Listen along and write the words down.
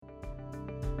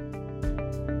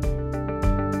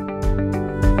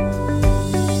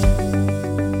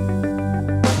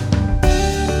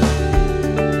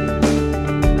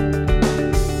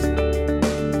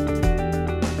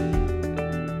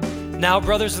Now,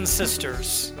 brothers and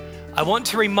sisters, I want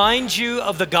to remind you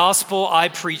of the gospel I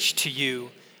preached to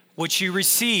you, which you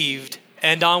received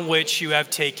and on which you have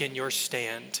taken your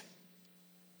stand.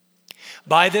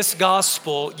 By this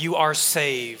gospel you are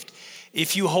saved,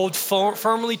 if you hold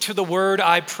firmly to the word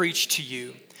I preached to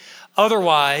you.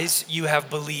 Otherwise, you have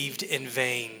believed in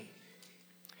vain.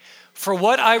 For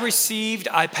what I received,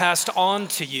 I passed on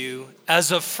to you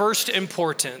as of first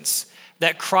importance,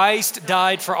 that Christ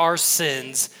died for our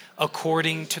sins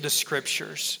according to the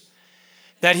Scriptures,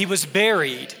 that he was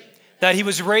buried, that he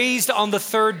was raised on the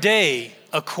third day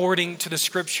according to the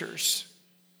Scriptures,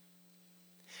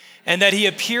 and that he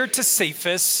appeared to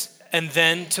Cephas and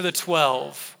then to the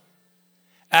 12.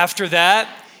 After that,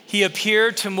 he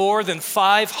appeared to more than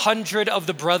 500 of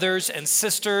the brothers and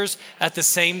sisters at the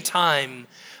same time,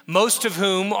 most of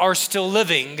whom are still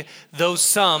living, though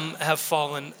some have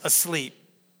fallen asleep.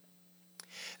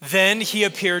 Then he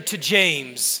appeared to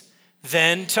James,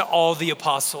 then to all the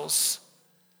apostles.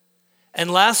 And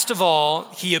last of all,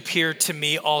 he appeared to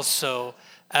me also,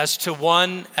 as to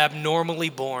one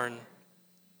abnormally born.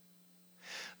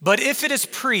 But if it is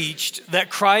preached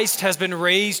that Christ has been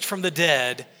raised from the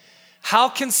dead, how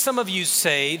can some of you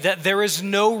say that there is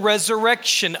no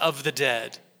resurrection of the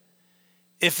dead?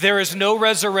 If there is no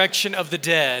resurrection of the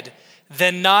dead,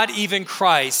 then not even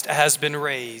Christ has been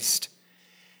raised.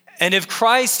 And if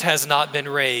Christ has not been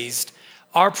raised,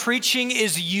 our preaching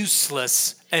is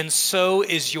useless, and so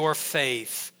is your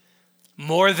faith.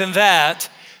 More than that,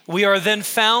 we are then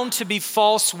found to be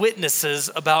false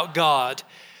witnesses about God.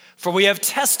 For we have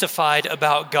testified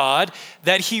about God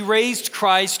that he raised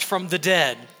Christ from the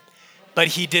dead. But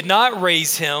he did not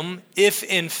raise him if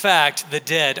in fact the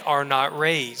dead are not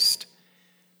raised.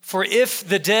 For if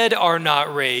the dead are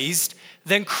not raised,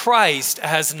 then Christ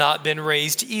has not been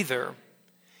raised either.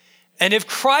 And if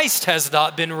Christ has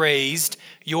not been raised,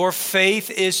 your faith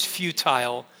is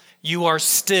futile. You are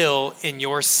still in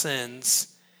your sins.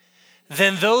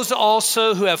 Then those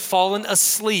also who have fallen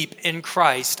asleep in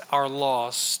Christ are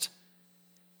lost.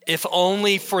 If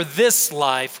only for this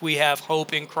life we have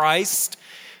hope in Christ,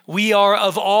 we are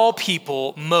of all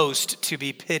people most to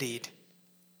be pitied.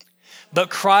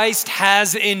 But Christ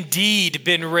has indeed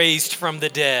been raised from the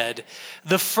dead,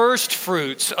 the first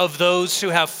fruits of those who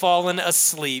have fallen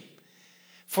asleep.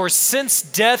 For since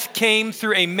death came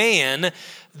through a man,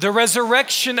 the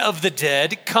resurrection of the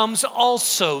dead comes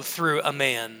also through a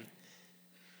man.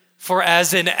 For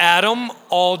as in Adam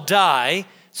all die,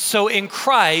 so in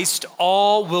Christ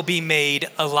all will be made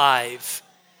alive.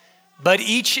 But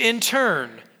each in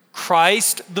turn,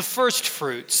 Christ the first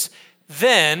fruits,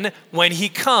 then when he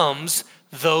comes,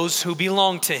 those who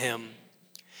belong to him.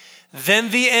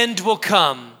 Then the end will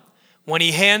come, when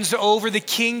he hands over the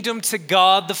kingdom to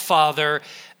God the Father,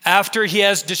 after he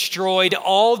has destroyed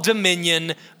all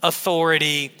dominion,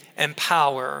 authority, and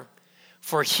power.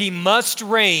 For he must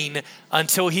reign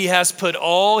until he has put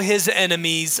all his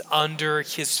enemies under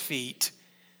his feet.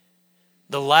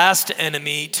 The last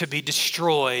enemy to be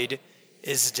destroyed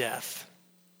is death.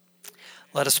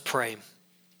 Let us pray.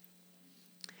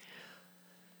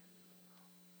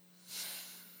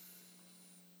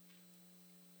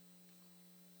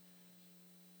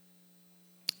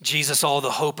 Jesus, all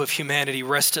the hope of humanity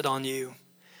rested on you,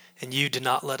 and you did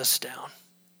not let us down.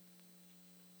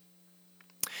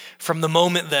 From the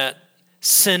moment that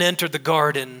sin entered the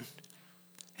garden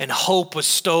and hope was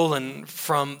stolen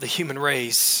from the human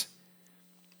race,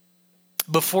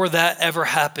 before that ever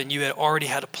happened, you had already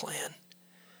had a plan.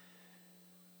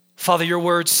 Father, your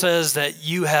word says that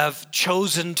you have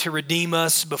chosen to redeem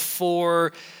us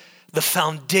before the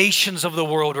foundations of the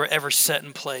world were ever set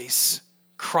in place.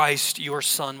 Christ, your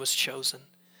Son, was chosen.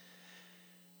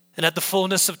 And at the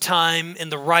fullness of time, in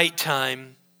the right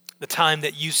time, the time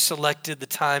that you selected, the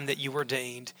time that you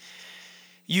ordained,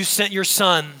 you sent your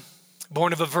Son,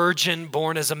 born of a virgin,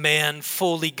 born as a man,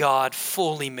 fully God,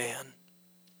 fully man,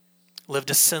 lived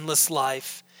a sinless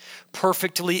life,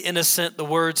 perfectly innocent. The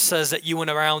word says that you went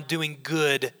around doing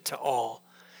good to all,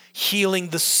 healing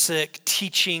the sick,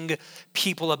 teaching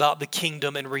people about the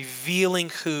kingdom, and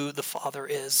revealing who the Father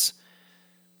is.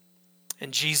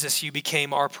 And Jesus, you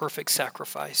became our perfect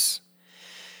sacrifice.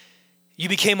 You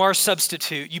became our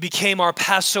substitute. You became our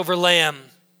Passover lamb.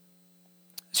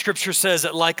 Scripture says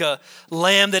that like a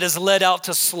lamb that is led out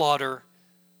to slaughter,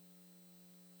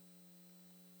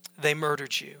 they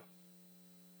murdered you.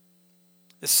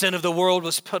 The sin of the world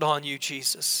was put on you,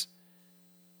 Jesus,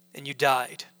 and you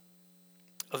died.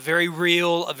 A very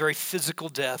real, a very physical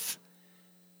death,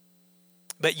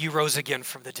 but you rose again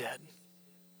from the dead.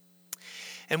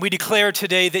 And we declare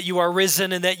today that you are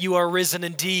risen and that you are risen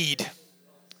indeed.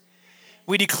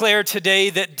 We declare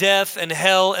today that death and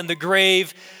hell and the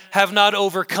grave have not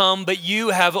overcome, but you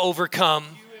have overcome.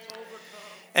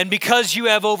 And because you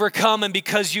have overcome and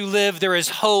because you live, there is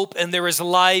hope and there is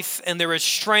life and there is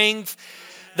strength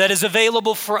that is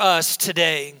available for us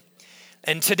today.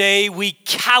 And today we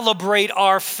calibrate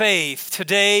our faith.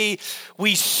 Today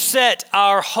we set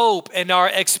our hope and our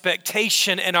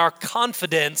expectation and our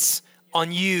confidence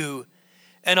on you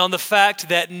and on the fact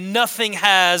that nothing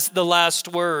has the last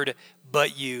word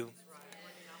but you.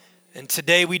 And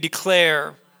today we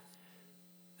declare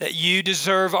that you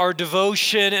deserve our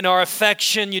devotion and our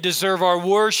affection. You deserve our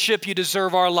worship. You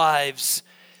deserve our lives.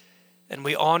 And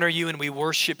we honor you and we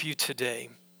worship you today.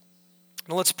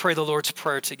 Now let's pray the Lord's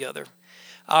Prayer together.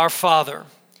 Our Father,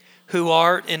 who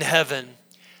art in heaven,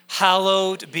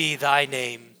 hallowed be thy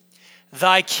name.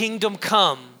 Thy kingdom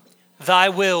come, thy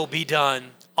will be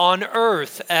done, on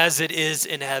earth as it is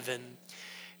in heaven.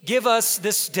 Give us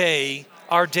this day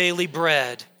our daily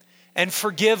bread, and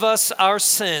forgive us our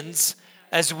sins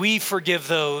as we forgive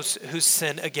those who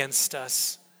sin against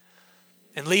us.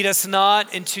 And lead us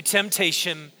not into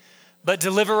temptation, but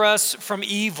deliver us from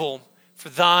evil. For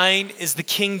thine is the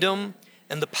kingdom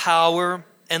and the power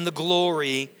and the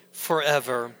glory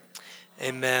forever.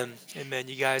 Amen. Amen.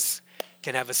 You guys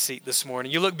can have a seat this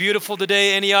morning. You look beautiful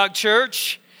today, Antioch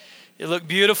Church. You look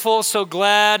beautiful. So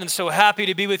glad and so happy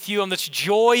to be with you on this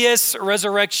joyous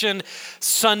Resurrection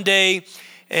Sunday.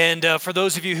 And for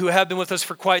those of you who have been with us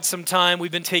for quite some time,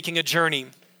 we've been taking a journey.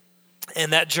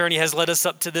 And that journey has led us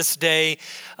up to this day,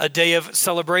 a day of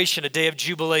celebration, a day of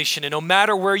jubilation. And no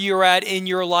matter where you're at in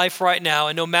your life right now,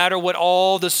 and no matter what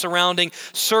all the surrounding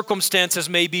circumstances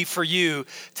may be for you,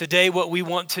 today what we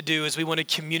want to do is we want to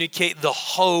communicate the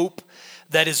hope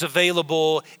that is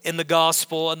available in the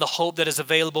gospel and the hope that is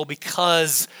available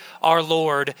because our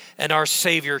Lord and our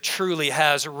Savior truly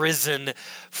has risen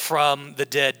from the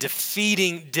dead,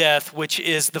 defeating death, which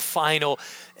is the final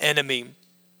enemy.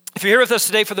 If you're here with us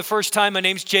today for the first time, my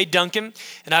name's Jay Duncan,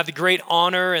 and I have the great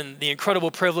honor and the incredible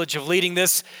privilege of leading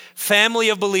this family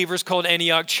of believers called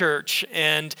Antioch Church.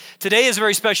 And today is a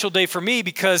very special day for me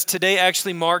because today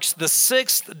actually marks the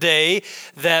sixth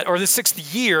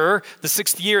year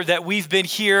that we've been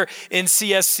here in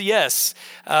CSCS.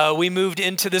 We moved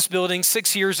into this building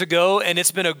 6 years ago, and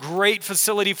it's been a great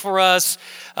facility for us.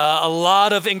 A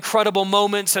lot of incredible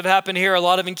moments have happened here, a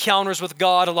lot of encounters with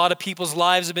God, a lot of people's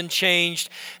lives have been changed,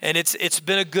 and it's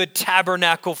been a good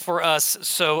tabernacle for us.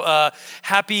 So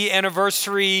happy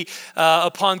anniversary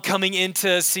upon coming into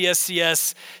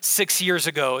CSCS 6 years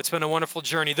ago. It's been a wonderful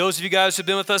journey. Those of you guys who've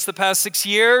been with us the past 6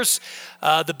 years,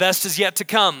 the best is yet to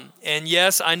come. And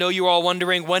yes, I know you're all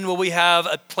wondering, when will we have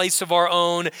a place of our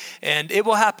own? And it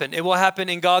will happen. It will happen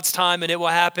in God's time, and it will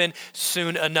happen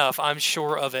soon enough. I'm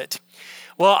sure of it.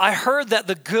 Well, I heard that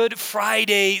the Good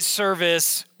Friday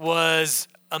service was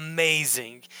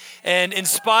amazing. And in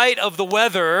spite of the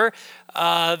weather,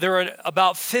 there were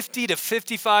about 50 to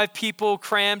 55 people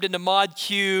crammed into Mod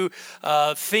Q,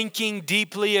 thinking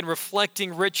deeply and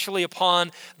reflecting richly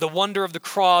upon the wonder of the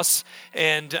cross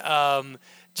and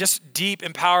just deep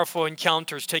and powerful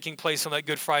encounters taking place on that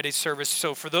Good Friday service.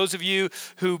 So for those of you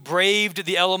who braved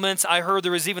the elements, I heard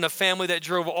there was even a family that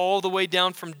drove all the way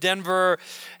down from Denver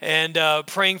and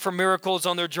praying for miracles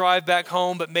on their drive back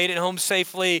home, but made it home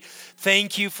safely.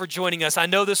 Thank you for joining us. I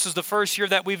know this is the first year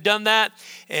that we've done that,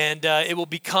 and it will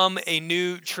become a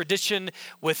new tradition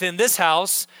within this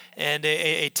house and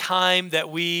a time that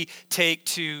we take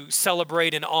to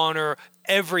celebrate and honor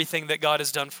everything that God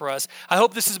has done for us. I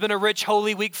hope this has been a rich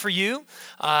Holy Week for you.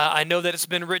 I know that it's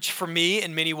been rich for me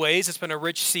in many ways. It's been a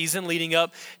rich season leading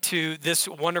up to this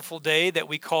wonderful day that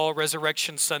we call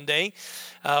Resurrection Sunday.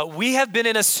 We have been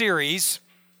in a series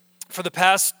for the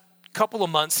past couple of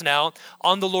months now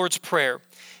on the Lord's Prayer.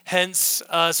 Hence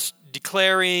us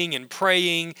declaring and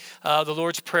praying the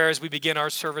Lord's Prayer as we begin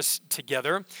our service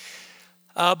together.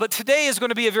 But today is going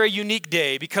to be a very unique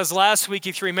day because last week,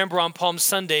 if you remember on Palm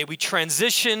Sunday, we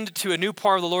transitioned to a new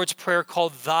part of the Lord's Prayer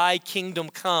called Thy Kingdom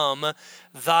Come,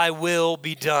 Thy Will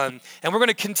Be Done. And we're going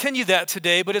to continue that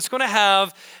today, but it's going to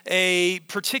have a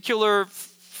particular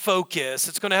focus.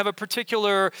 It's going to have a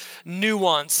particular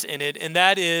nuance in it, and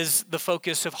that is the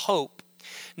focus of hope.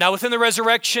 Now, within the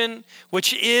resurrection,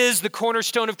 which is the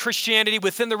cornerstone of Christianity,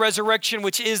 within the resurrection,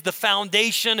 which is the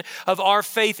foundation of our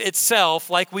faith itself,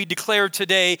 like we declared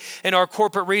today in our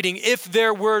corporate reading, if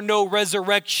there were no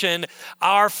resurrection,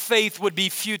 our faith would be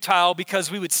futile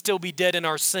because we would still be dead in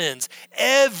our sins.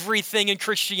 Everything in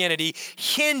Christianity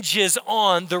hinges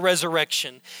on the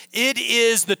resurrection. It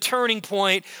is the turning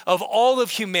point of all of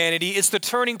humanity. It's the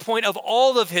turning point of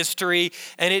all of history,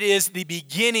 and it is the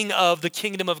beginning of the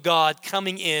kingdom of God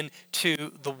coming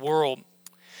into the world.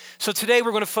 So today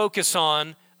we're going to focus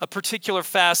on a particular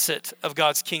facet of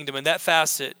God's kingdom, and that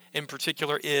facet in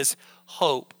particular is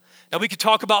hope. Now, we could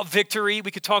talk about victory.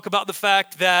 We could talk about the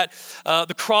fact that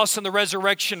the cross and the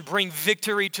resurrection bring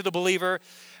victory to the believer.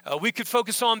 We could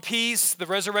focus on peace. The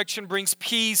resurrection brings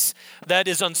peace that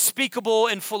is unspeakable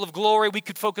and full of glory. We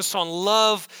could focus on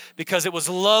love because it was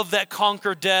love that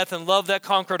conquered death and love that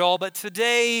conquered all. But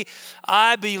today,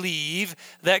 I believe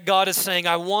that God is saying,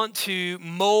 I want to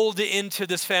mold into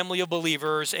this family of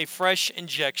believers a fresh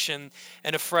injection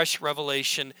and a fresh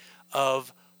revelation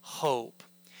of hope.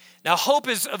 Now, hope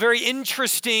is a very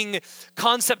interesting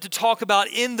concept to talk about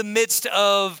in the midst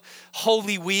of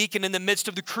Holy Week and in the midst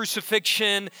of the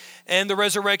crucifixion and the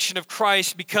resurrection of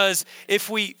Christ, because if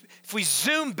we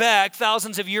zoom back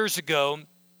thousands of years ago,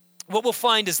 what we'll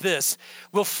find is this.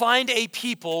 We'll find a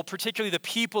people, particularly the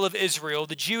people of Israel,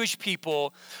 the Jewish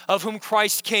people of whom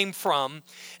Christ came from,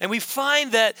 and we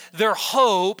find that their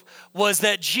hope was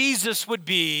that Jesus would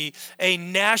be a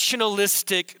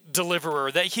nationalistic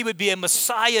deliverer, that he would be a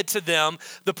Messiah to them,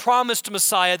 the promised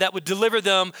Messiah that would deliver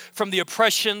them from the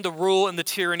oppression, the rule, and the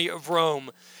tyranny of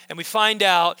Rome. And we find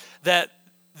out that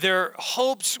their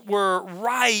hopes were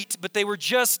right, but they were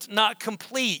just not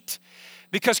complete.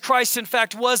 Because Christ, in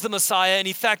fact, was the Messiah and,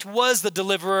 in fact, was the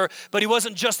deliverer, but he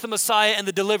wasn't just the Messiah and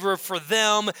the deliverer for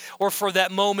them or for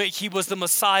that moment. He was the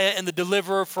Messiah and the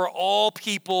deliverer for all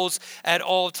peoples at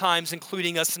all times,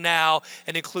 including us now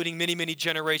and including many, many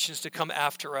generations to come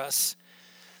after us.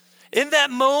 In that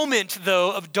moment,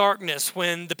 though, of darkness,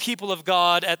 when the people of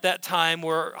God at that time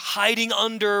were hiding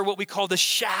under what we call the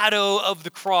shadow of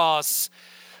the cross,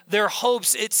 their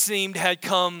hopes, it seemed, had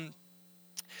come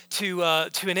to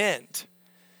an end.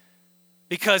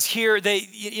 Because here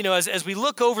as we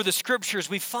look over the scriptures,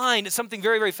 we find something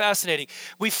very, very fascinating.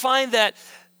 We find that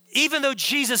even though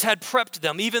Jesus had prepped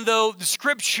them, even though the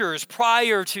scriptures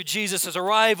prior to Jesus'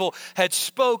 arrival had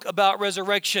spoke about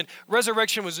resurrection,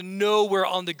 resurrection was nowhere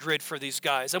on the grid for these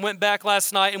guys. I went back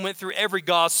last night and went through every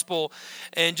gospel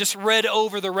and just read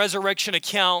over the resurrection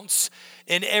accounts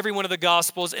in every one of the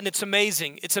Gospels, and it's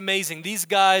amazing. It's amazing. These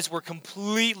guys were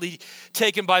completely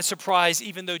taken by surprise,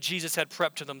 even though Jesus had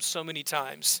prepped to them so many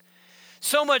times.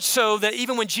 So much so that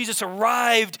even when Jesus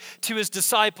arrived to his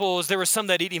disciples, there were some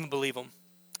that didn't even believe him.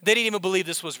 They didn't even believe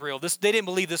this was real. They didn't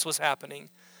believe this was happening.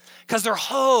 Because their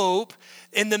hope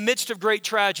in the midst of great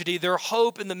tragedy, their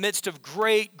hope in the midst of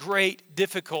great, great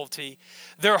difficulty,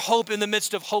 their hope in the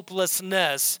midst of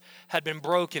hopelessness had been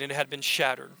broken and had been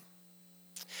shattered.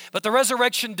 But the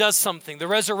resurrection does something. The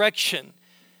resurrection,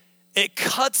 it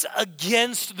cuts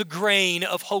against the grain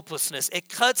of hopelessness. It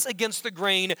cuts against the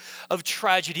grain of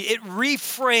tragedy. It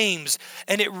reframes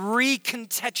and it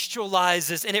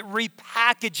recontextualizes and it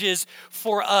repackages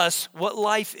for us what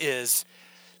life is,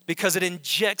 because it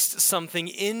injects something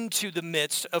into the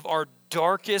midst of our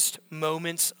darkest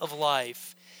moments of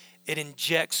life. It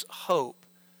injects hope.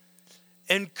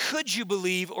 And could you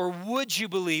believe, or would you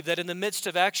believe, that in the midst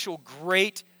of actual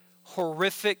great,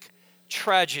 horrific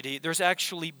tragedy, there's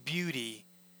actually beauty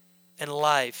and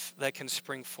life that can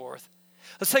spring forth?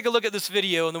 Let's take a look at this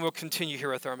video and then we'll continue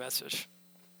here with our message.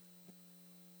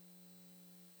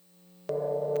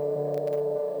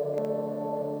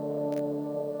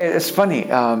 It's funny.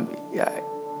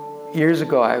 Years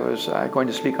ago, I was going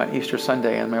to speak on Easter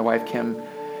Sunday, and my wife Kim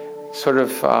sort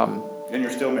of... And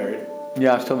you're still married?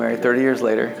 Yeah, I'm still married. 30 years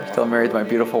later, still married to my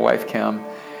beautiful wife Kim.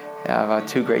 I have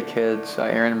two great kids,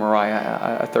 Aaron and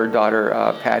Mariah, a third daughter,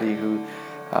 Patty, who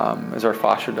is our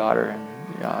foster daughter,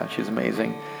 and she's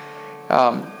amazing.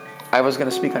 I was going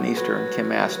to speak on Easter, and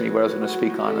Kim asked me what I was going to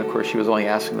speak on. And of course, she was only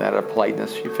asking that out of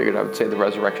politeness. She figured I would say the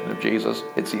resurrection of Jesus.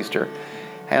 It's Easter.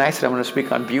 And I said, I'm going to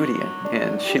speak on beauty.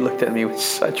 And she looked at me with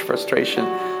such frustration.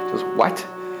 She goes, what?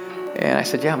 And I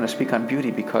said, yeah, I'm going to speak on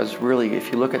beauty, because really,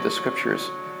 if you look at the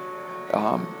scriptures,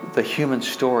 the human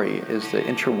story is the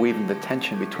interweaving, the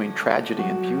tension between tragedy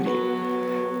and beauty.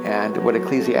 And what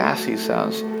Ecclesiastes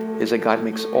says is that God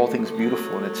makes all things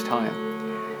beautiful in its time.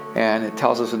 And it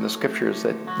tells us in the scriptures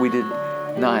that we did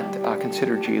not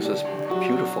consider Jesus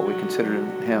beautiful. We considered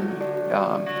him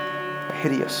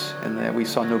hideous, and that we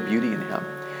saw no beauty in him.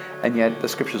 And yet the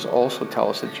scriptures also tell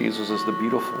us that Jesus is the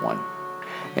beautiful one.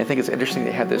 And I think it's interesting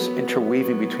they had this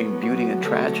interweaving between beauty and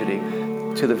tragedy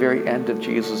to the very end of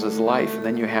Jesus' life. And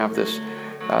then you have this,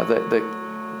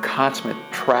 the consummate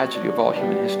tragedy of all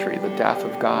human history, the death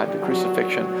of God, the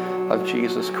crucifixion of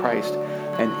Jesus Christ.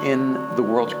 And in the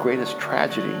world's greatest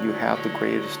tragedy, you have the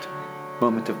greatest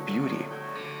moment of beauty.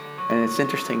 And it's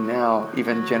interesting now,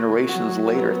 even generations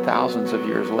later, thousands of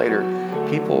years later,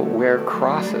 people wear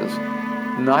crosses,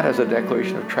 not as a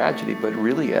declaration of tragedy, but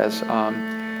really as a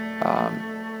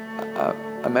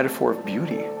metaphor of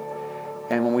beauty.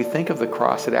 And when we think of the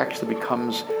cross, it actually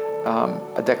becomes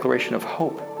a declaration of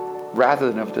hope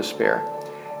rather than of despair.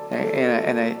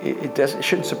 And it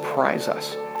shouldn't surprise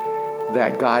us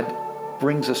that God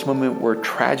brings this moment where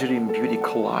tragedy and beauty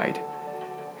collide.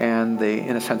 And they,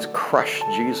 in a sense, crush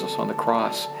Jesus on the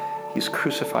cross. He's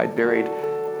crucified, buried,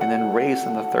 and then raised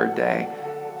on the third day.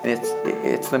 And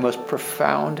it's the most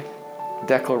profound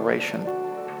declaration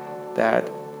that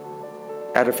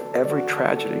out of every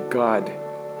tragedy, God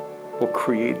will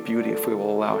create beauty if we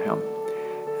will allow him.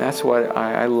 And that's what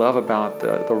I love about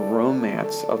the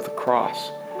romance of the cross,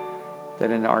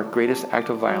 that in our greatest act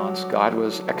of violence, God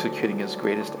was executing his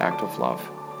greatest act of love.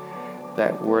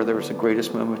 That where there was the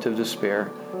greatest moment of despair,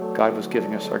 God was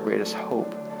giving us our greatest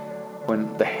hope.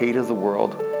 When the hate of the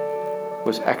world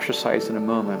was exercised in a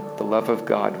moment, the love of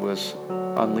God was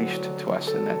unleashed to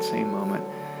us in that same moment.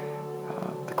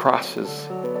 The cross is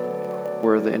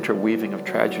where the interweaving of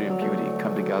tragedy and beauty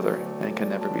come together and can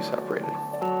never be separated.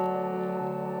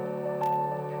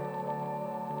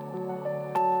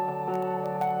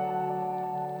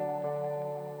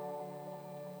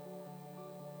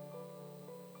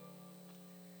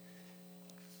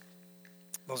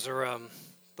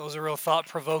 Those are real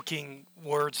thought-provoking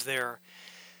words there,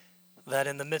 that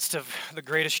in the midst of the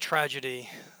greatest tragedy,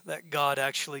 that God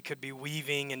actually could be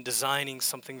weaving and designing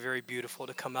something very beautiful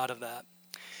to come out of that.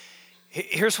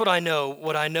 Here's what I know.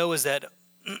 What I know is that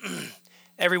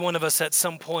every one of us at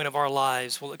some point of our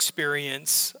lives will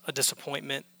experience a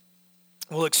disappointment,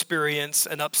 will experience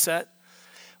an upset,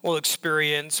 will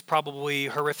experience probably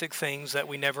horrific things that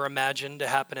we never imagined to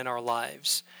happen in our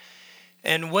lives.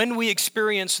 And when we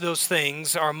experience those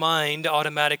things, our mind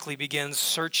automatically begins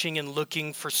searching and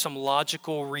looking for some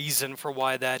logical reason for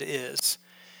why that is.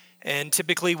 And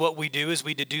typically what we do is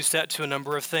we deduce that to a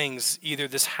number of things. Either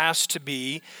this has to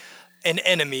be an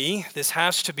enemy, this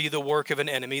has to be the work of an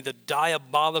enemy, the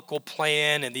diabolical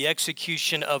plan and the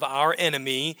execution of our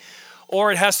enemy,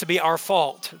 or it has to be our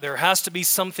fault. There has to be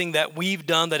something that we've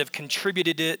done that have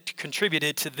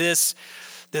contributed to this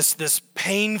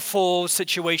painful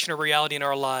situation or reality in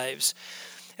our lives.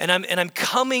 And I'm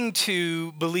coming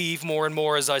to believe more and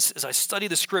more as I study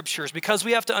the scriptures, because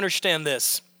we have to understand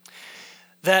this,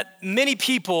 that many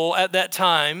people at that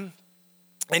time,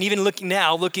 and even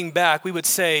looking back, we would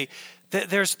say that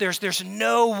there's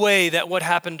no way that what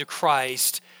happened to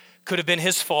Christ could have been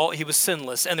his fault. He was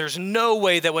sinless. And there's no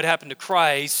way that what happened to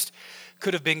Christ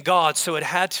could have been God, so it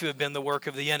had to have been the work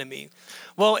of the enemy.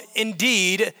 Well,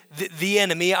 indeed, the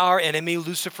enemy, our enemy,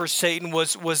 Lucifer, Satan,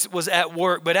 was at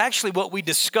work. But actually what we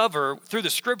discover through the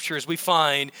scriptures, we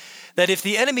find that if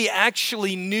the enemy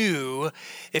actually knew,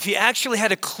 if he actually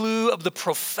had a clue of the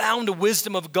profound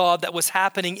wisdom of God that was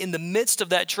happening in the midst of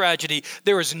that tragedy,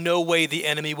 there is no way the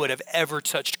enemy would have ever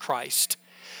touched Christ.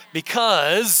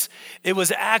 Because it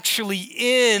was actually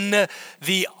in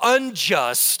the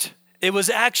unjust, it was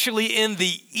actually in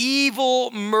the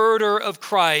evil murder of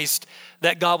Christ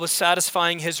that God was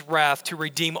satisfying his wrath to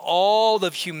redeem all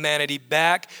of humanity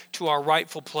back to our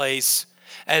rightful place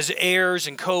as heirs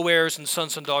and co-heirs and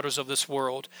sons and daughters of this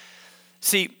world.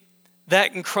 See,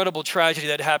 that incredible tragedy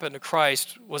that happened to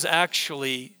Christ was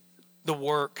actually the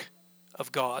work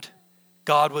of God.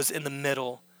 God was in the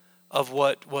middle of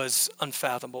what was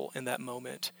unfathomable in that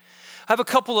moment. I have a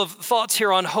couple of thoughts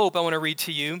here on hope I want to read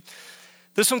to you.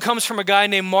 This one comes from a guy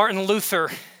named Martin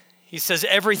Luther. He says,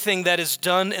 everything that is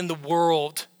done in the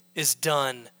world is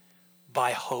done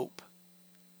by hope.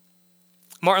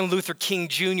 Martin Luther King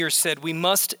Jr. said, we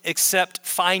must accept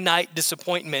finite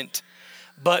disappointment,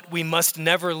 but we must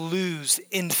never lose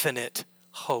infinite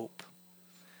hope.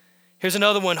 Here's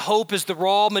another one. Hope is the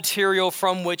raw material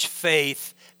from which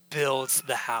faith builds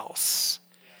the house.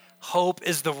 Hope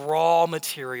is the raw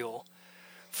material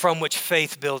from which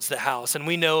faith builds the house. And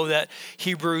we know that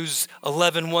Hebrews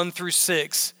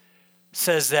 11:1-6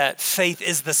 says that faith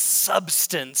is the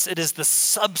substance. It is the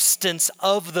substance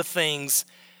of the things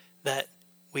that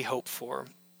we hope for.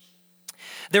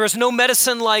 There is no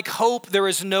medicine like hope. There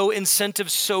is no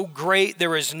incentive so great.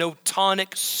 There is no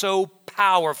tonic so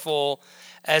powerful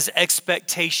as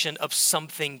expectation of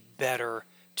something better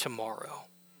tomorrow.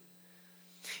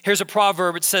 Here's a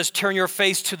proverb. It says, turn your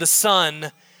face to the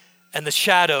sun and the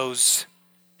shadows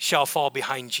shall fall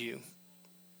behind you.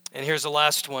 And here's the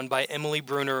last one by Emily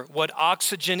Brunner. What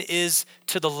oxygen is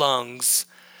to the lungs,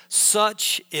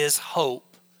 such is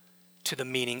hope to the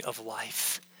meaning of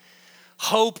life.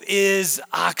 Hope is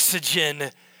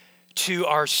oxygen to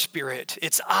our spirit.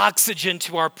 It's oxygen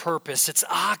to our purpose. It's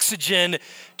oxygen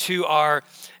to our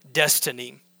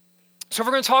destiny. So if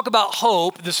we're going to talk about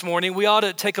hope this morning, we ought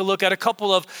to take a look at a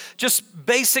couple of just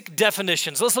basic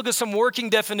definitions. Let's look at some working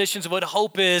definitions of what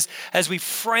hope is as we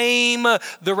frame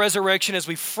the resurrection, as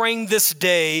we frame this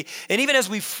day, and even as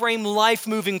we frame life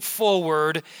moving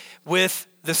forward with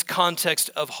this context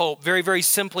of hope. Very, very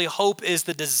simply, hope is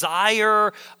the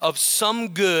desire of some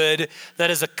good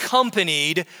that is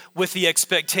accompanied with the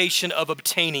expectation of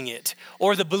obtaining it,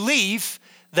 or the belief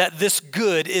that this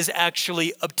good is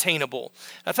actually obtainable.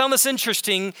 I found this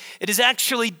interesting. It is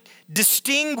actually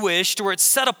distinguished, or it's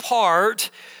set apart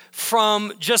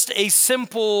from just a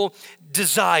simple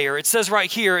desire. It says right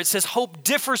here, it says hope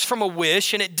differs from a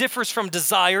wish and it differs from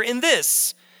desire in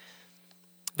this: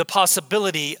 the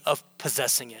possibility of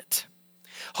possessing it.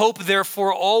 Hope,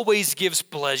 therefore, always gives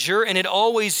pleasure and it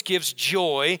always gives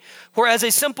joy, whereas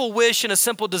a simple wish and a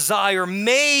simple desire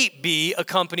may be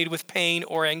accompanied with pain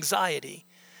or anxiety.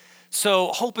 So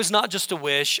hope is not just a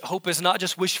wish. Hope is not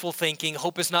just wishful thinking.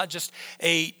 Hope is not just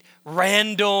a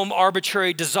random,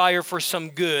 arbitrary desire for some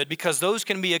good, because those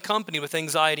can be accompanied with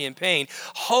anxiety and pain.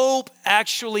 Hope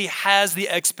actually has the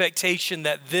expectation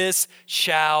that this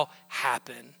shall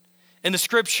happen. In the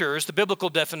scriptures, the biblical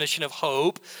definition of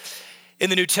hope in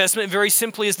the New Testament very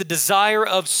simply is the desire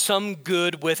of some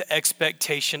good with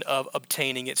expectation of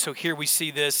obtaining it. So here we see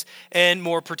this, and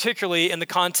more particularly in the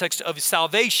context of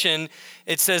salvation,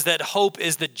 it says that hope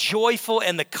is the joyful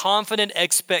and the confident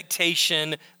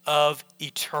expectation of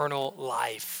eternal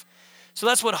life. So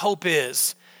that's what hope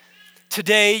is.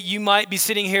 Today, you might be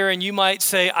sitting here and you might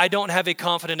say, I don't have a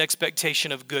confident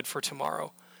expectation of good for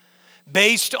tomorrow.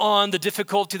 Based on the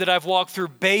difficulty that I've walked through,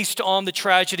 based on the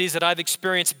tragedies that I've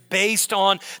experienced, based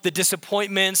on the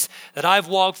disappointments that I've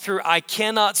walked through, I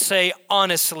cannot say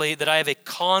honestly that I have a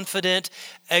confident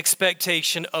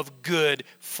expectation of good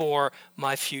for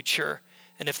my future.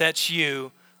 And if that's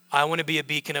you, I want to be a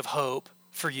beacon of hope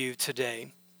for you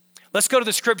today. Let's go to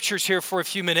the scriptures here for a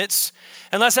few minutes,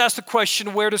 and let's ask the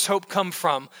question, where does hope come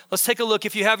from? Let's take a look.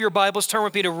 If you have your Bibles, turn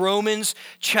with me to Romans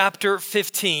chapter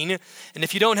 15. And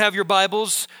if you don't have your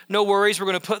Bibles, no worries. We're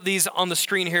going to put these on the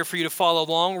screen here for you to follow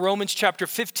along. Romans chapter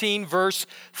 15, verse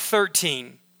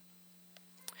 13.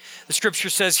 The scripture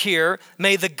says here,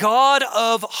 may the God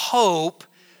of hope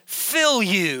fill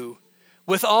you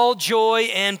with all joy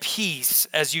and peace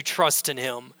as you trust in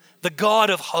him. The God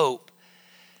of hope.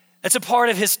 It's a part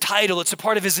of his title. It's a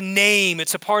part of his name.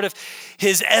 It's a part of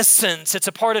his essence. It's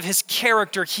a part of his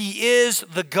character. He is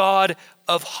the God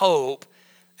of hope,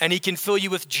 and he can fill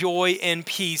you with joy and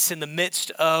peace in the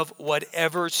midst of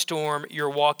whatever storm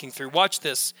you're walking through. Watch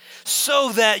this.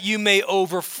 So that you may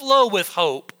overflow with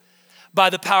hope by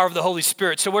the power of the Holy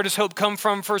Spirit. So where does hope come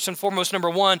from? First and foremost,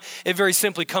 number one, it very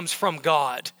simply comes from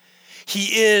God.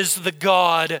 He is the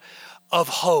God of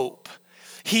hope.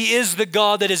 He is the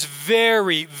God that is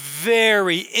very,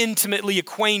 very intimately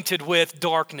acquainted with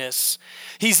darkness.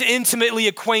 He's intimately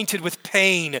acquainted with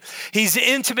pain. He's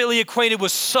intimately acquainted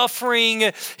with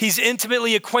suffering. He's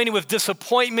intimately acquainted with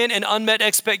disappointment and unmet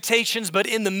expectations. But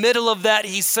in the middle of that,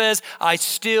 he says, I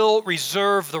still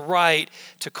reserve the right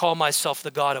to call myself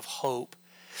the God of hope.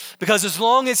 Because as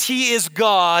long as he is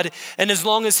God and as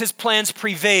long as his plans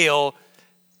prevail,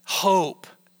 hope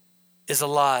is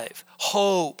alive.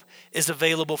 Hope is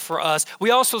available for us.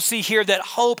 We also see here that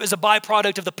hope is a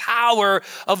byproduct of the power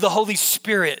of the Holy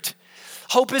Spirit.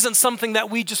 Hope isn't something that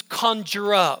we just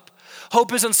conjure up.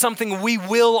 Hope isn't something we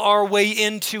will our way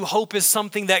into. Hope is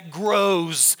something that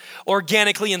grows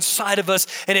organically inside of us,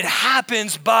 and it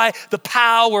happens by the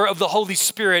power of the Holy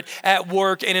Spirit at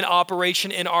work and in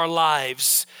operation in our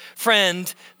lives.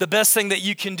 Friend, the best thing that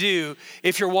you can do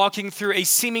if you're walking through a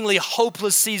seemingly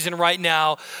hopeless season right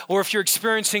now, or if you're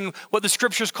experiencing what the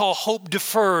scriptures call hope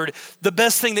deferred, the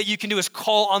best thing that you can do is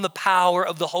call on the power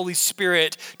of the Holy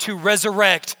Spirit to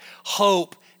resurrect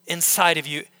hope inside of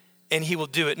you, and he will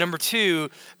do it. Number two,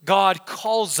 God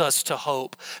calls us to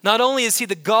hope. Not only is he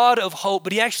the God of hope,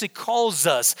 but he actually calls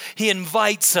us. He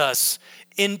invites us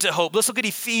into hope. Let's look at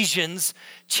Ephesians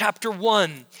chapter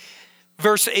 1,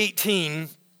 verse 18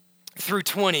 through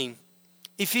 20.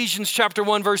 Ephesians chapter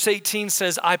 1, verse 18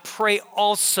 says, I pray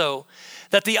also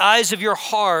that the eyes of your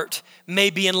heart may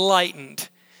be enlightened,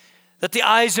 that the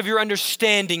eyes of your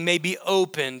understanding may be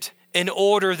opened in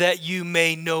order that you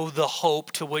may know the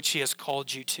hope to which he has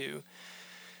called you to.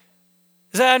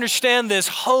 As I understand this,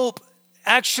 hope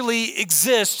actually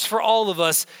exists for all of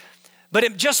us, but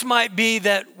it just might be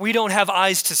that we don't have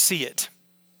eyes to see it.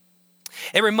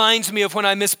 It reminds me of when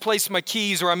I misplace my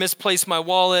keys or I misplace my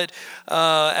wallet,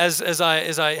 as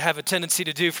I have a tendency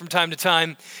to do from time to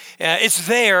time. It's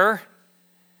there,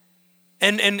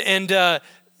 and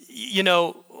you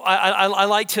know, I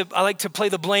like to play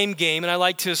the blame game, and I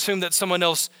like to assume that someone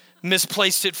else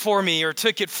misplaced it for me or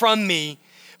took it from me.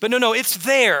 But no, it's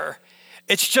there.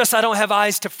 It's just I don't have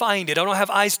eyes to find it. I don't have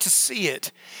eyes to see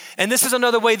it. And this is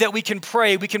another way that we can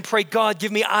pray. We can pray, God,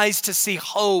 give me eyes to see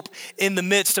hope in the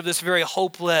midst of this very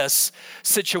hopeless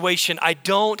situation. I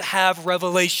don't have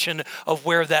revelation of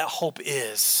where that hope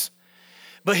is.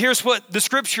 But here's what the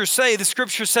scriptures say. The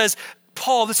scripture says,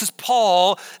 Paul, this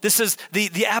is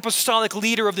the apostolic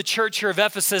leader of the church here of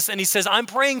Ephesus, and he says, I'm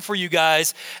praying for you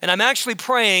guys, and I'm actually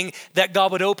praying that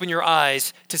God would open your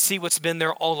eyes to see what's been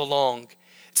there all along.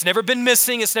 It's never been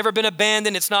missing. It's never been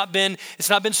abandoned. It's not been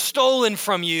stolen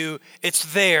from you.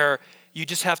 It's there. You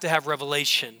just have to have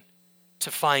revelation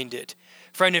to find it.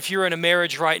 Friend, if you're in a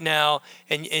marriage right now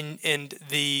and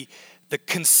the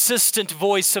consistent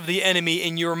voice of the enemy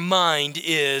in your mind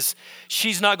is,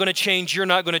 she's not going to change, you're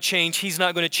not going to change, he's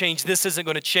not going to change, this isn't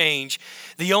going to change.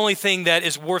 The only thing that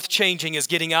is worth changing is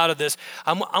getting out of this.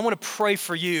 I want to pray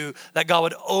for you that God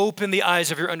would open the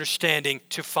eyes of your understanding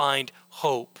to find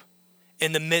hope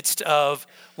in the midst of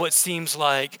what seems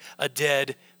like a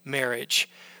dead marriage.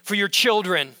 For your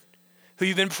children who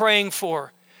you've been praying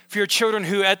for your children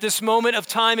who at this moment of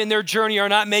time in their journey are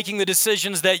not making the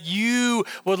decisions that you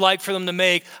would like for them to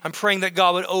make, I'm praying that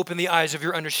God would open the eyes of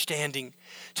your understanding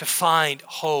to find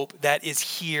hope that is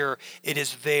here, it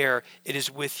is there, it is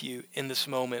with you in this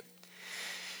moment.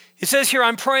 It says here,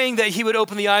 I'm praying that he would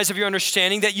open the eyes of your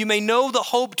understanding, that you may know the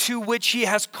hope to which he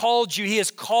has called you. He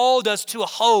has called us to a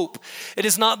hope. It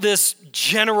is not this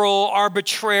general,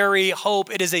 arbitrary hope.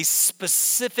 It is a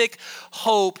specific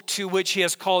hope to which he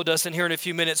has called us. And here in a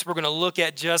few minutes, we're going to look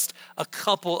at just a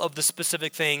couple of the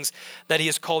specific things that he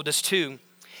has called us to.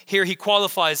 Here he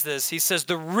qualifies this. He says,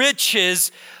 the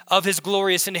riches of his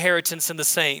glorious inheritance in the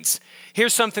saints.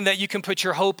 Here's something that you can put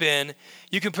your hope in.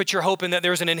 You can put your hope in that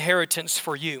there's an inheritance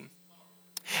for you.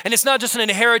 And it's not just an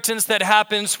inheritance that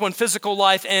happens when physical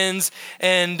life ends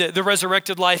and the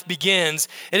resurrected life begins.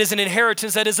 It is an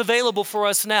inheritance that is available for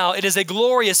us now. It is a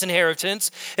glorious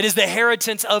inheritance. It is the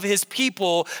inheritance of his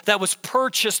people that was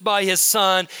purchased by his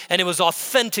son, and it was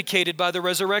authenticated by the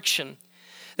resurrection.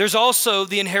 There's also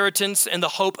the inheritance and the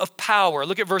hope of power.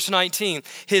 Look at verse 19.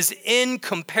 His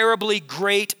incomparably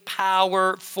great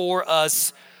power for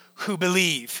us who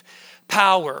believe.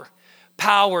 Power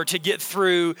to get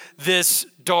through this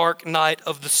dark night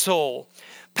of the soul.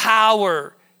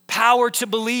 Power to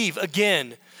believe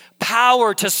again.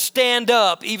 Power to stand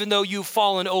up even though you've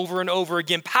fallen over and over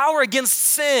again. Power against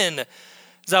sin.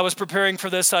 As I was preparing for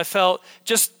this, I felt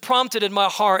just prompted in my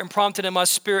heart and prompted in my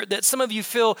spirit that some of you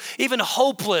feel even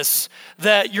hopeless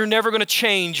that you're never going to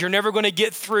change. You're never going to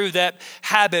get through that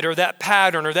habit or that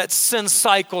pattern or that sin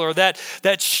cycle or that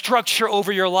structure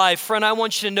over your life. Friend, I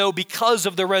want you to know because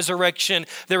of the resurrection,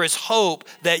 there is hope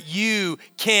that you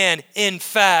can, in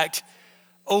fact,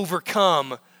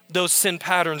 overcome those sin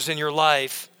patterns in your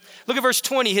life. Look at verse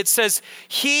 20. It says,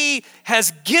 he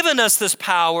has given us this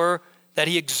power that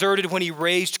he exerted when he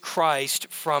raised Christ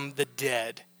from the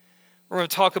dead. We're going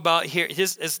to talk about here,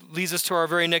 this leads us to our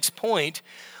very next point.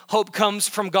 Hope comes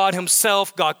from God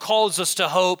himself. God calls us to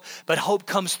hope, but hope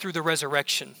comes through the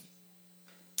resurrection.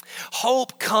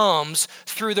 Hope comes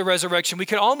through the resurrection. We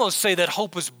could almost say that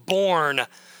hope was born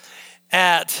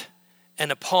at and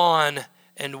upon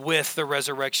and with the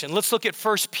resurrection. Let's look at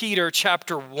 1 Peter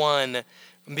chapter 1,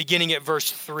 beginning at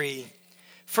verse 3.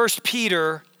 1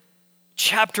 Peter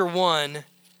chapter 1,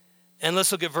 and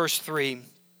let's look at verse 3.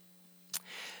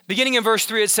 Beginning in verse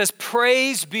 3, it says,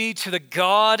 praise be to the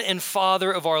God and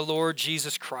Father of our Lord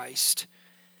Jesus Christ.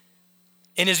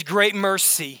 In his great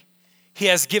mercy, he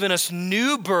has given us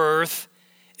new birth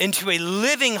into a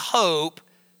living hope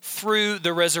through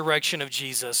the resurrection of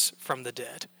Jesus from the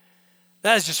dead.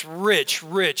 That is just rich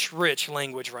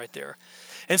language right there.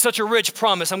 And such a rich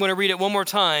promise. I'm going to read it one more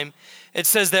time. It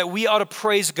says that we ought to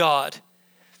praise God.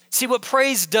 See, what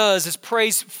praise does is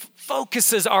praise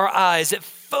focuses our eyes, it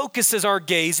focuses our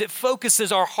gaze, it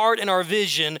focuses our heart and our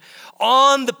vision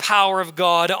on the power of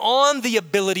God, on the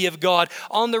ability of God,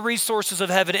 on the resources of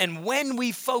heaven. And when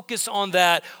we focus on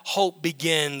that, hope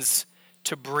begins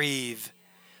to breathe.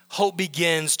 hope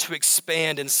begins to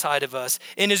expand inside of us.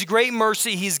 In his great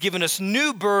mercy, he's given us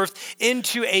new birth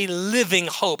into a living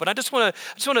hope. And I just want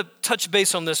to touch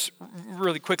base on this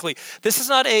really quickly. This is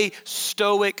not a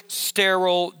stoic,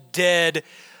 sterile, dead,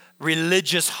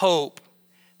 religious hope.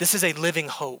 This is a living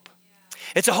hope.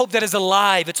 It's a hope that is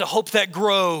alive. It's a hope that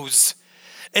grows.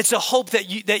 It's a hope that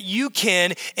you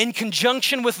can, in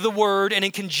conjunction with the Word and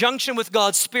in conjunction with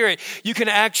God's Spirit, you can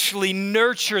actually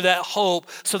nurture that hope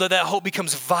so that that hope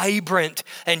becomes vibrant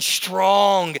and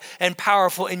strong and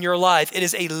powerful in your life. It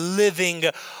is a living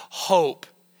hope.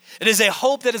 It is a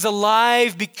hope that is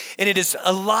alive, and it is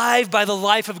alive by the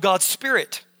life of God's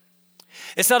Spirit.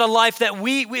 It's not a life that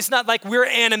it's not like we're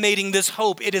animating this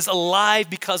hope. It is alive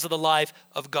because of the life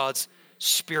of God's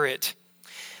Spirit.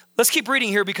 Let's keep reading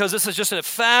here because this is just a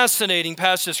fascinating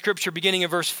passage of Scripture beginning in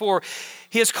verse 4.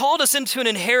 He has called us into an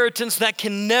inheritance that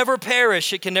can never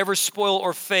perish. It can never spoil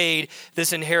or fade.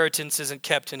 This inheritance isn't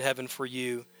kept in heaven for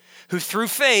you, who through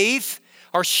faith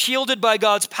are shielded by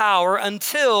God's power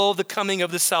until the coming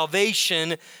of the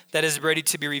salvation that is ready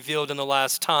to be revealed in the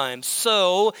last time.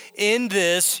 So in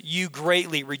this you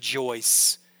greatly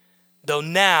rejoice, though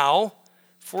now,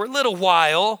 for a little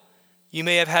while, you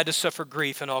may have had to suffer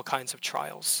grief and all kinds of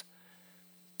trials.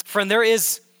 Friend, there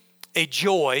is a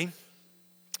joy,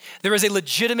 there is a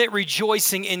legitimate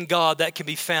rejoicing in God that can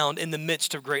be found in the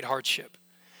midst of great hardship,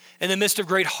 in the midst of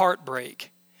great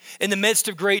heartbreak, in the midst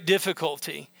of great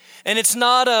difficulty. And it's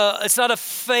not a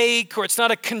fake or it's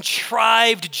not a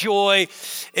contrived joy.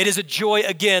 It is a joy,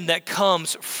 again, that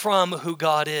comes from who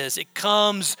God is. It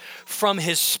comes from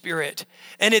his Spirit.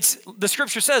 And the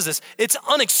Scripture says this, it's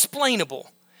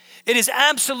unexplainable. It is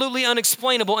absolutely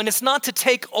unexplainable, and it's not to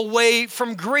take away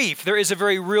from grief. There is a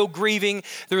very real grieving.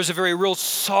 There is a very real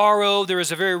sorrow. There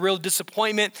is a very real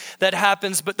disappointment that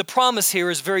happens. But the promise here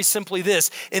is very simply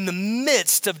this. In the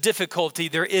midst of difficulty,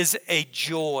 there is a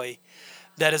joy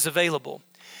that is available.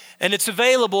 And it's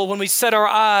available when we set our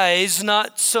eyes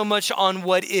not so much on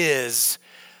what is,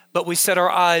 but we set our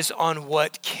eyes on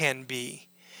what can be.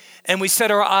 And we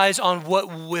set our eyes on what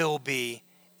will be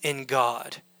in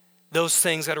God. Those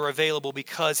things that are available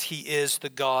because he is the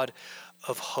God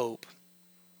of hope.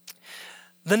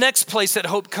 The next place that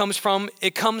hope comes from,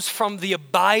 it comes from the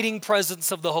abiding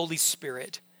presence of the Holy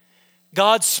Spirit.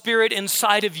 God's Spirit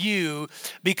inside of you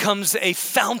becomes a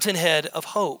fountainhead of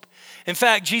hope. In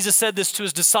fact, Jesus said this to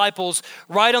his disciples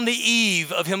right on the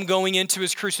eve of him going into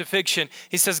his crucifixion.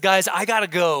 He says, guys, I gotta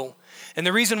go. And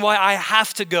the reason why I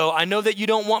have to go, I know that you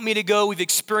don't want me to go. We've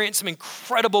experienced some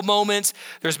incredible moments.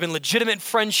 There's been legitimate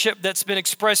friendship that's been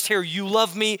expressed here. You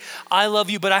love me, I love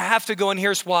you, but I have to go, and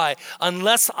here's why.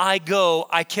 Unless I go,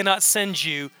 I cannot send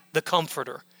you the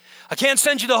Comforter. I can't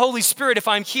send you the Holy Spirit if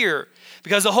I'm here,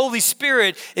 because the Holy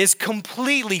Spirit is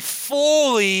completely,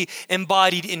 fully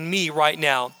embodied in me right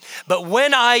now. But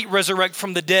when I resurrect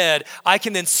from the dead, I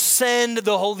can then send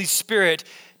the Holy Spirit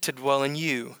to dwell in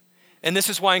you. And this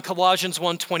is why in Colossians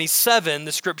 1:27,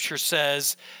 the Scripture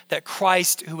says that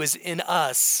Christ who is in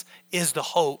us is the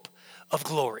hope of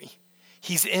glory.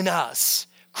 He's in us.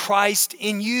 Christ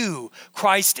in you,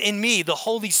 Christ in me, the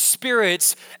Holy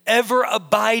Spirit's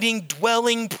ever-abiding,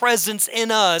 dwelling presence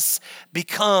in us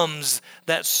becomes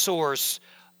that source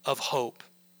of hope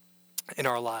in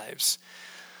our lives.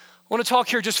 I want to talk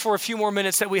here just for a few more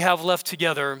minutes that we have left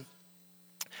together.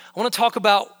 I want to talk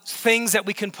about things that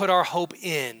we can put our hope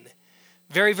in.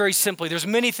 Very, very simply, there's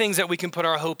many things that we can put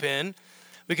our hope in.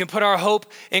 We can put our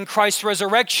hope in Christ's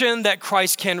resurrection, that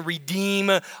Christ can redeem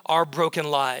our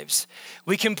broken lives.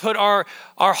 We can put our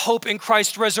hope in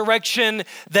Christ's resurrection,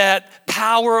 that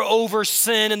power over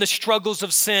sin and the struggles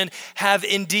of sin have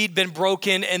indeed been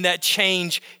broken, and that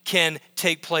change can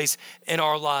take place in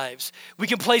our lives. We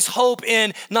can place hope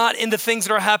not in the things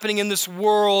that are happening in this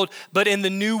world, but in the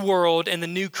new world and the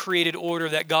new created order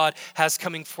that God has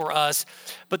coming for us.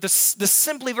 But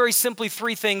very simply,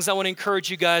 three things I want to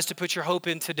encourage you guys to put your hope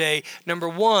in today. Number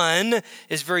one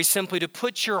is very simply to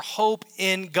put your hope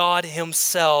in God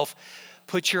himself.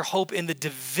 Put your hope in the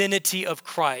divinity of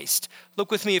Christ.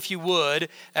 Look with me, if you would,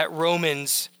 at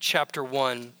Romans chapter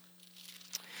 1.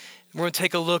 We're going to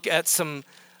take a look at some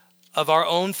of our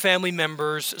own family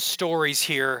members' stories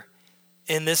here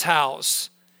in this house,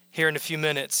 here in a few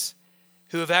minutes,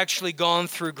 who have actually gone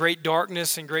through great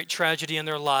darkness and great tragedy in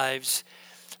their lives,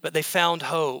 but they found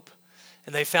hope.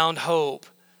 And they found hope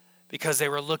because they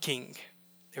were looking.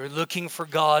 They were looking for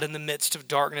God in the midst of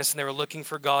darkness, and they were looking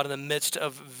for God in the midst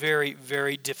of very,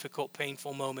 very difficult,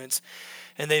 painful moments.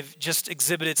 And they've just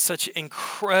exhibited such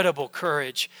incredible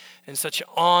courage and such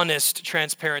honest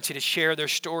transparency to share their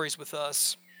stories with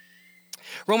us.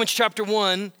 Romans chapter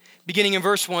 1, beginning in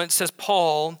verse 1, it says,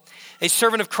 Paul, a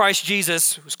servant of Christ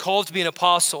Jesus, who was called to be an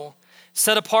apostle,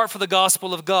 set apart for the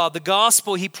gospel of God, the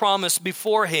gospel he promised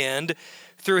beforehand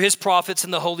through his prophets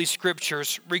in the Holy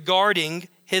Scriptures regarding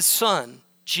his Son,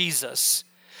 Jesus,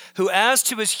 who as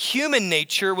to his human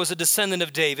nature was a descendant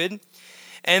of David,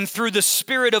 and through the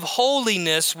Spirit of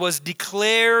holiness was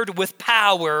declared with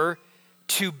power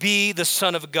to be the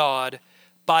Son of God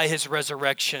by his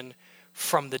resurrection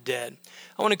from the dead.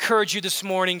 I want to encourage you this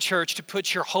morning, church, to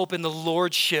put your hope in the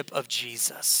lordship of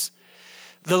Jesus.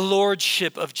 The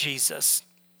lordship of Jesus.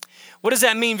 What does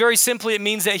that mean? Very simply, it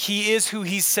means that he is who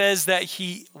he says that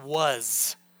he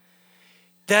was.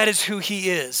 That is who he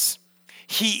is.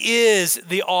 He is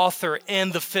the author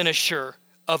and the finisher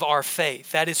of our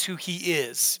faith. That is who he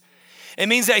is. It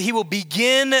means that he will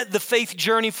begin the faith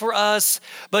journey for us,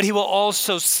 but he will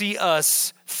also see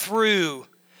us through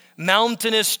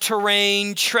mountainous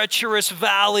terrain, treacherous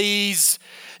valleys,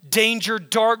 danger,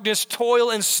 darkness,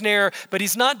 toil, and snare. But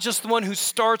he's not just the one who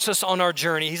starts us on our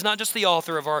journey. He's not just the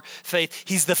author of our faith.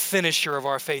 He's the finisher of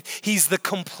our faith. He's the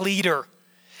completer.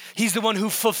 He's the one who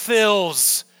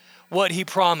fulfills what he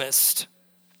promised.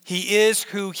 He is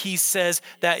who he says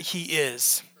that he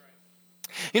is.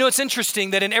 You know, it's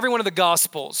interesting that in every one of the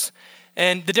Gospels,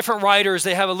 and the different writers,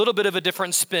 they have a little bit of a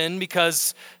different spin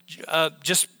because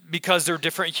they're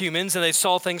different humans and they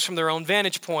saw things from their own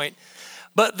vantage point.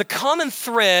 But the common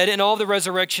thread in all the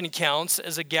resurrection accounts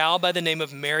is a gal by the name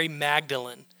of Mary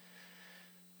Magdalene.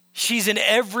 She's in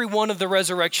every one of the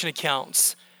resurrection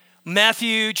accounts.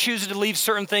 Matthew chooses to leave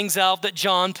certain things out that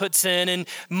John puts in, and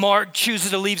Mark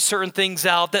chooses to leave certain things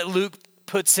out that Luke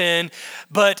puts in.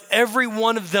 But every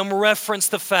one of them reference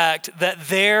the fact that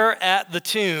there at the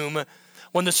tomb,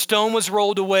 when the stone was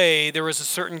rolled away, there was a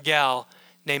certain gal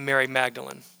named Mary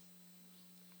Magdalene.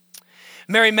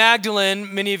 Mary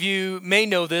Magdalene, many of you may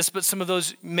know this, but some of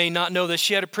those may not know this.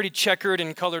 She had a pretty checkered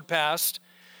and colored past.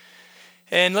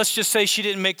 And let's just say she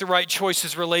didn't make the right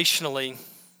choices relationally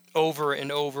over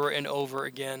and over and over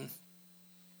again.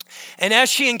 And as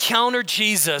she encountered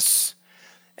Jesus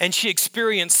and she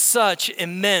experienced such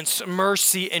immense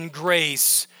mercy and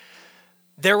grace,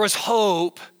 there was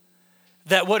hope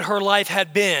that what her life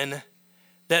had been,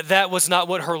 that was not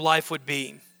what her life would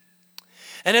be.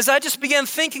 And as I just began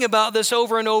thinking about this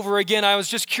over and over again, I was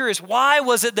just curious, why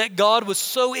was it that God was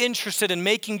so interested in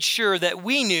making sure that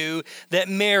we knew that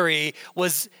Mary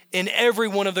was in every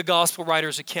one of the gospel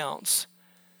writers' accounts?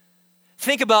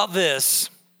 Think about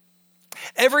this.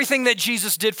 Everything that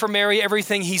Jesus did for Mary,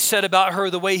 everything he said about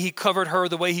her, the way he covered her,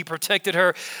 the way he protected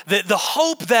her, the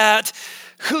hope that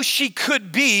who she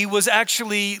could be was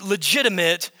actually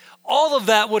legitimate, all of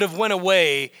that would have went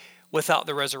away without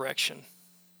the resurrection.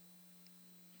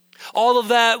 All of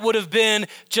that would have been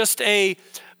just a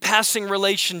passing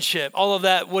relationship. All of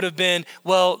that would have been,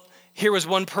 well, here was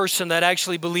one person that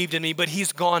actually believed in me, but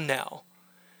he's gone now.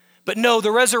 But no, the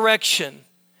resurrection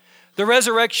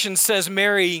says,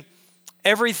 Mary,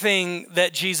 everything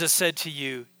that Jesus said to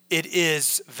you, it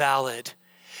is valid.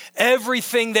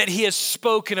 Everything that he has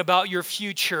spoken about your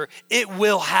future, it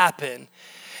will happen.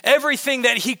 Everything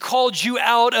that he called you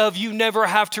out of, you never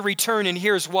have to return. And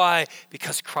here's why: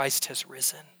 because Christ has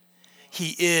risen.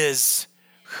 He is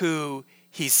who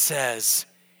he says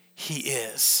he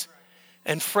is.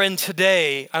 And friend,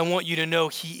 today, I want you to know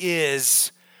he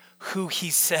is who he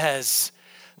says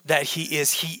that he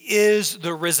is. He is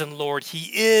the risen Lord.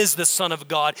 He is the Son of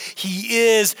God. He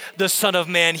is the Son of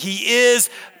Man. He is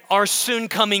our soon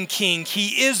coming King.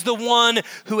 He is the one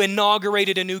who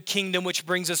inaugurated a new kingdom, which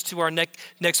brings us to our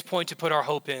next point to put our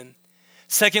hope in.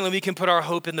 Secondly, we can put our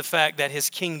hope in the fact that his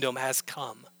kingdom has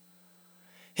come.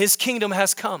 His kingdom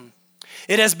has come.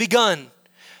 It has begun.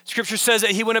 Scripture says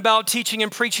that he went about teaching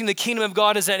and preaching the kingdom of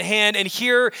God is at hand. And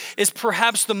here is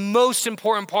perhaps the most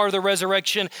important part of the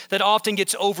resurrection that often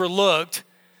gets overlooked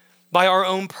by our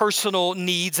own personal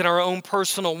needs and our own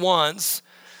personal wants.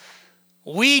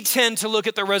 We tend to look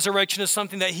at the resurrection as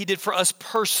something that he did for us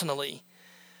personally.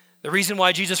 The reason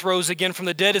why Jesus rose again from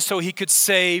the dead is so he could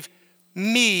save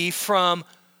me from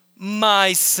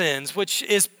my sins, which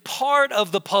is part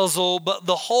of the puzzle, but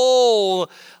the whole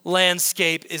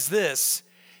landscape is this.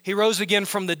 He rose again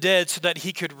from the dead so that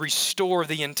he could restore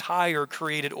the entire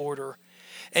created order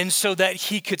and so that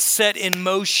he could set in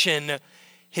motion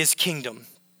his kingdom.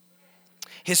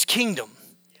 His kingdom.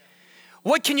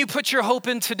 What can you put your hope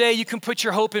in today? You can put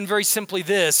your hope in very simply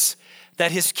this,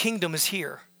 that his kingdom is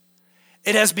here.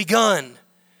 It has begun.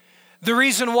 The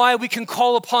reason why we can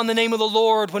call upon the name of the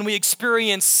Lord when we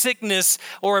experience sickness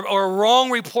or a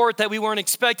wrong report that we weren't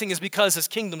expecting is because his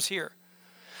kingdom's here.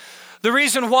 The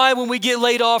reason why when we get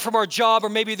laid off from our job, or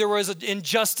maybe there was an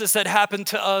injustice that happened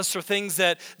to us, or things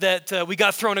that we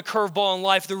got thrown a curveball in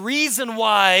life, the reason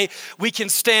why we can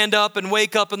stand up and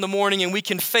wake up in the morning and we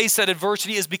can face that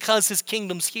adversity is because his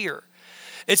kingdom's here.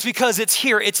 It's because it's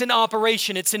here. It's in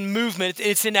operation. It's in movement.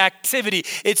 It's in activity.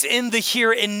 It's in the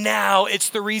here and now. It's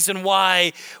the reason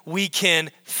why we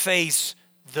can face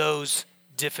those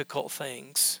difficult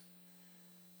things.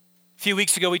 A few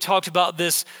weeks ago, we talked about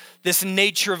this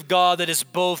nature of God that is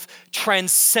both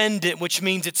transcendent, which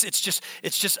means it's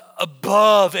just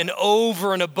above and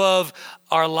over and above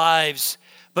our lives,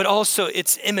 but also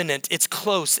it's imminent, it's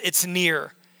close, it's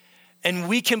near. And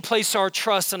we can place our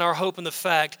trust and our hope in the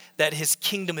fact that his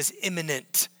kingdom is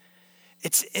imminent.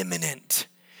 It's imminent.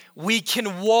 We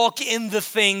can walk in the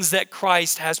things that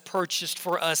Christ has purchased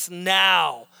for us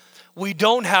now. We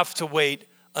don't have to wait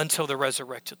until the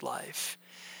resurrected life.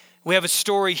 We have a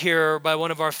story here by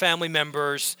one of our family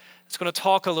members that's going to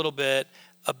talk a little bit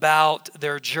about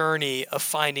their journey of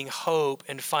finding hope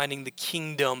and finding the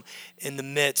kingdom in the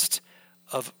midst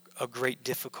of a great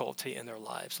difficulty in their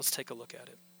lives. Let's take a look at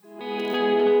it.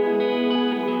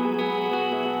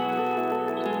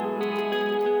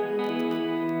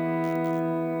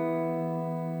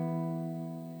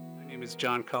 My name is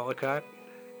John Collicott.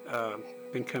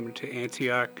 Been coming to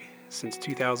Antioch since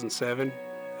 2007.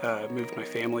 Moved my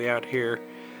family out here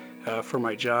for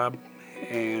my job,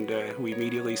 and we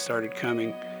immediately started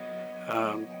coming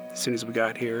as soon as we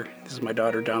got here. This is my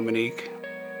daughter Dominique.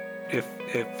 If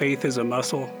faith is a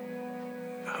muscle,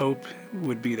 hope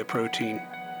would be the protein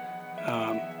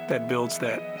that builds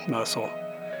that muscle.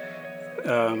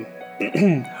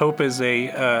 Hope is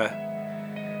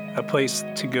a place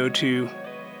to go to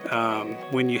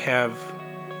when you have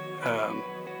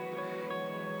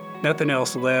nothing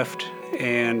else left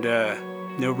and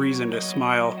no reason to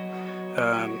smile.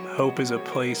 Hope is a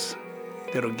place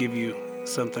that'll give you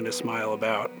something to smile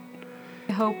about.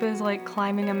 Hope is like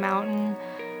climbing a mountain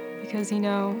because,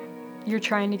 you're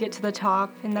trying to get to the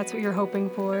top and that's what you're hoping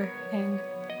for. And,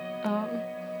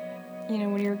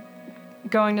 when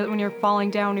you're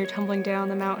falling down, you're tumbling down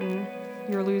the mountain,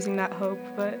 you're losing that hope.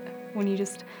 But when you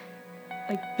just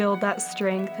build that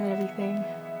strength and everything,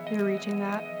 you're reaching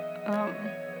that,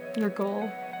 your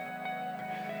goal.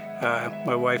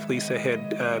 My wife Lisa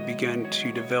had begun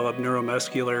to develop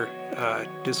neuromuscular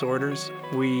disorders.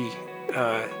 We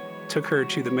took her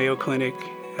to the Mayo Clinic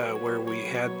where we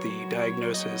had the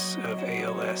diagnosis of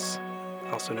ALS,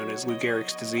 also known as Lou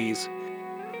Gehrig's disease.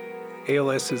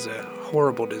 ALS is a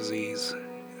horrible disease.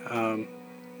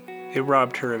 It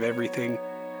robbed her of everything.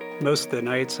 Most of the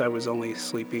nights I was only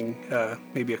sleeping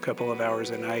maybe a couple of hours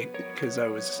a night because I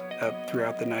was up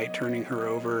throughout the night turning her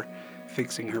over,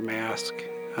 fixing her mask,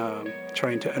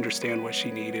 trying to understand what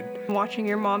she needed. Watching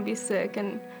your mom be sick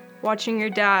and watching your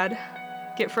dad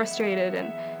get frustrated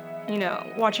and,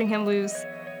 watching him lose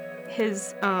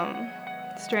his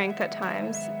strength at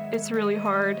times, it's really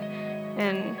hard.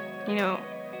 And,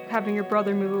 having your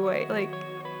brother move away,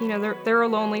 there were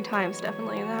lonely times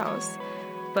definitely in the house,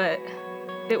 but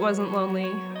it wasn't lonely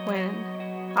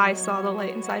when I saw the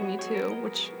light inside me too,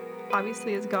 which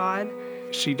obviously is God.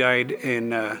 She died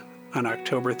on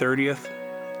October 30th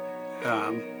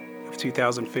of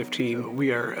 2015.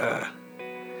 We are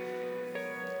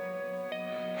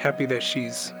happy that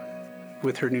she's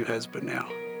with her new husband now,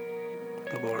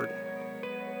 the Lord.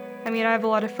 I have a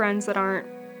lot of friends that aren't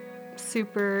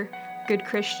super good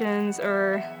Christians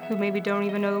or who maybe don't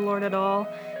even know the Lord at all.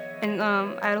 And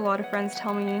I had a lot of friends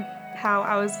tell me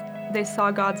how they saw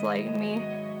God's light in me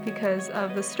because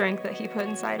of the strength that he put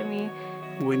inside of me.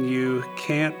 When you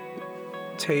can't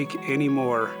take any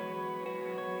more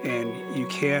and you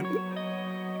can't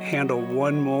handle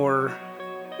one more,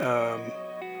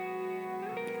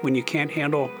 when you can't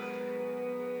handle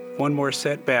one more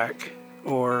setback,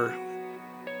 or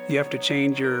you have to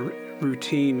change your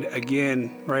routine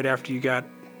again right after you got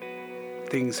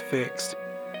things fixed,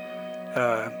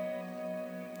 and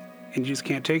you just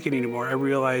can't take it anymore, I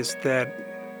realized that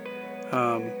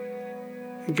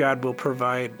God will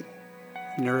provide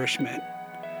nourishment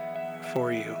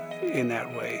for you in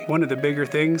that way. One of the bigger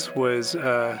things was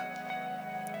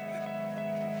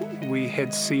we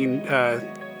had seen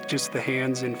just the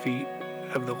hands and feet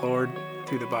of the Lord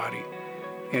through the body,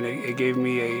 and it gave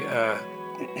me a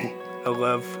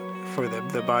love for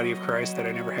the body of Christ that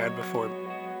I never had before.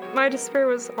 My despair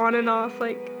was on and off.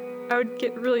 I would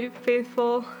get really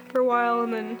faithful for a while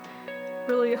and then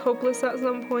really hopeless at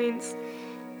some points.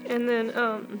 And then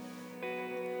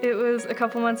it was a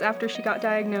couple months after she got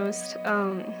diagnosed,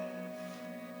 I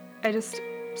just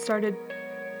started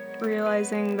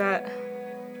realizing that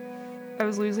I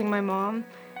was losing my mom,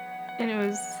 and it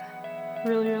was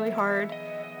really, really hard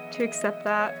to accept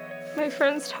that. My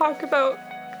friends talk about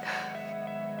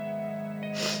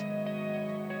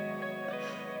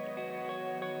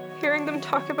hearing them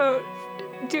talk about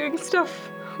doing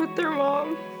stuff with their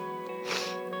mom.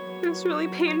 It was really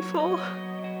painful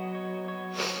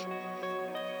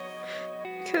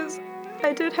because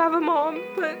I did have a mom,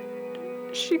 but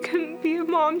she couldn't be a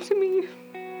mom to me.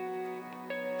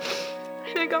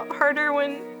 And it got harder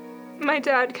when my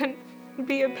dad couldn't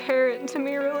be a parent to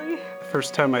me, really. The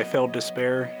first time I felt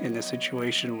despair in this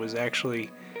situation was actually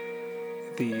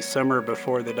the summer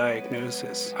before the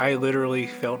diagnosis. I literally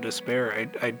felt despair.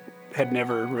 I had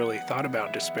never really thought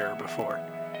about despair before.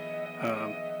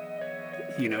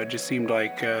 It just seemed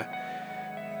like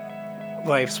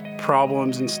life's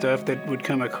problems and stuff that would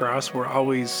come across were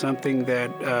always something that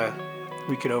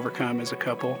we could overcome as a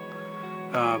couple.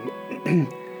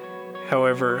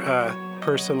 However,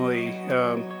 personally,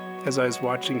 as I was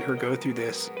watching her go through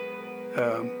this,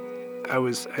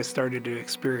 I started to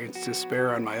experience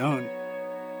despair on my own.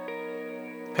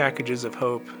 Packages of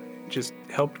hope just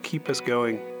helped keep us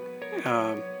going.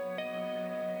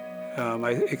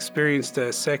 I experienced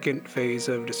a second phase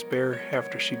of despair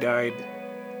after she died.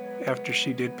 After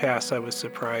she did pass, I was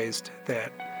surprised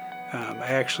that I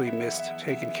actually missed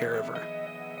taking care of her.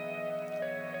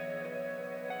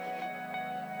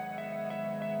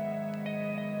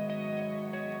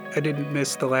 I didn't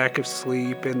miss the lack of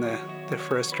sleep and the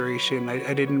frustration.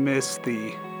 I didn't miss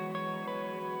the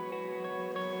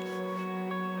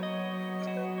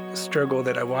struggle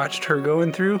that I watched her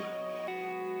going through.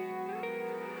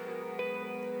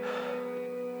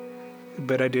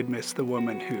 But I did miss the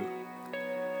woman who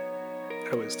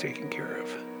I was taking care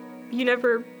of. You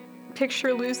never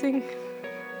picture losing.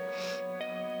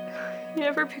 You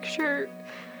never picture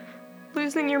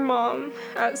losing your mom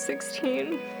at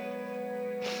 16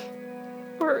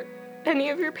 or any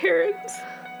of your parents.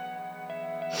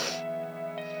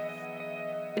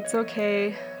 It's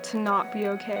okay to not be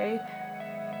okay.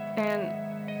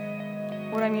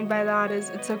 And what I mean by that is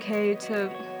it's okay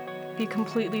to be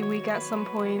completely weak at some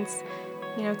points.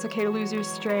 It's okay to lose your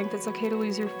strength. It's okay to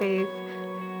lose your faith.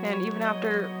 And even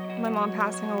after my mom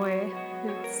passing away,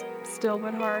 it's still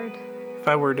been hard. If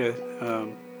I were to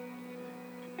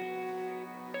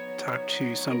talk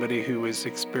to somebody who was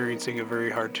experiencing a very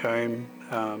hard time,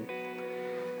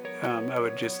 I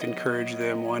would just encourage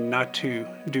them, one, not to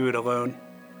do it alone.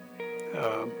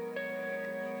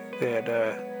 That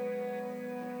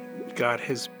God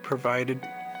has provided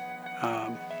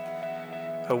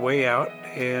a way out,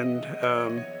 and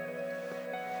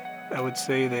I would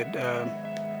say that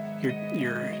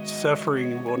your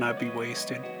suffering will not be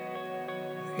wasted,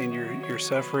 and your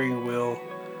suffering will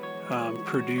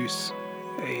produce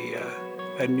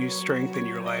a new strength in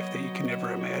your life that you can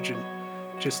never imagine.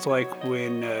 Just like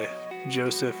when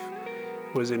Joseph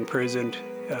was imprisoned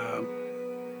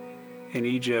in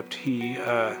Egypt, he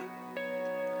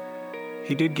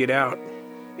did get out,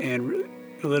 and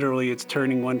literally it's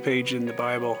turning one page in the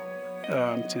Bible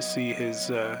to see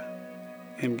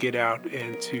him get out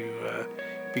and to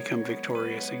become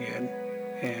victorious again.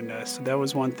 And so that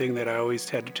was one thing that I always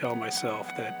had to tell myself,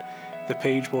 that the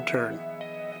page will turn,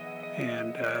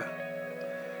 and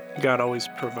God always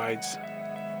provides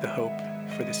the hope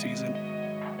for the season.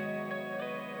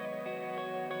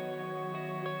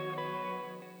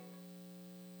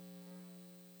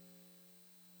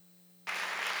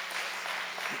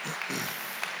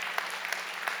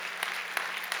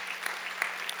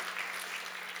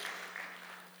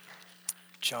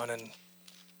 John and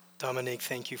Dominique,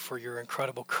 thank you for your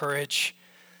incredible courage,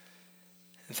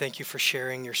 and thank you for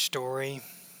sharing your story,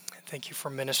 and thank you for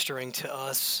ministering to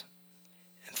us,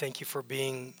 and thank you for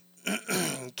being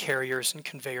carriers and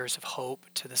conveyors of hope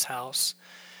to this house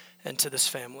and to this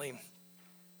family.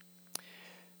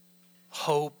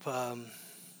 Hope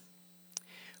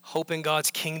in God's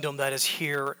kingdom that is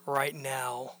here right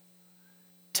now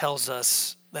tells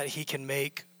us that He can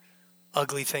make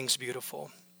ugly things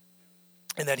beautiful,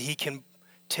 and that He can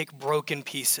take broken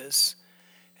pieces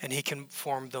and He can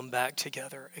form them back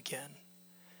together again.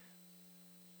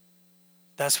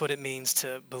 That's what it means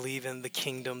to believe in the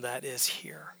kingdom that is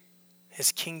here,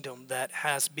 His kingdom that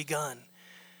has begun.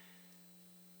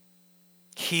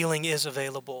 Healing is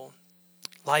available.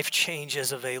 Life change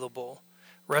is available.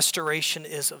 Restoration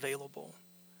is available.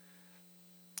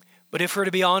 But if we're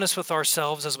to be honest with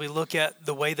ourselves as we look at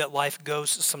the way that life goes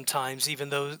sometimes, even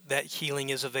though that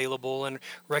healing is available and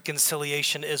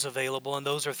reconciliation is available, and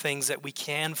those are things that we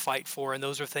can fight for, and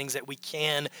those are things that we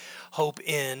can hope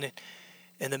in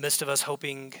the midst of us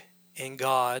hoping in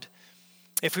God,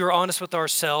 if we were honest with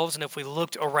ourselves and if we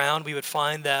looked around, we would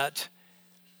find that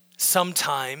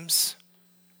sometimes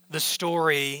the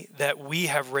story that we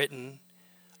have written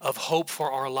of hope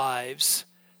for our lives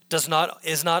is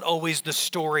not always the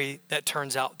story that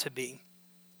turns out to be.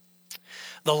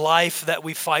 The life that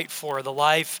we fight for, the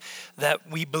life that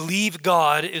we believe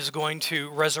God is going to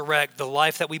resurrect, the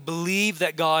life that we believe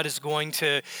that God is going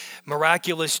to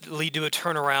miraculously do a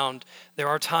turnaround, there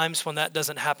are times when that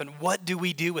doesn't happen. What do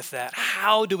we do with that?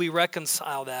 How do we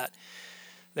reconcile that?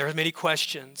 There are many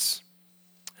questions.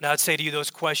 And I'd say to you, those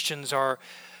questions are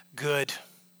good.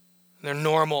 They're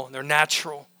normal. They're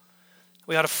natural.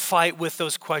 We ought to fight with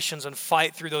those questions and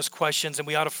fight through those questions, and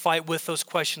we ought to fight with those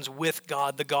questions with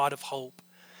God, the God of hope,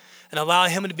 and allow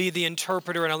him to be the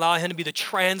interpreter and allow him to be the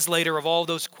translator of all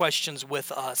those questions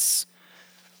with us.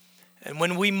 And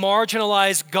when we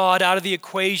marginalize God out of the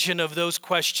equation of those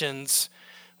questions,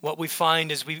 what we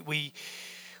find is we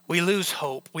lose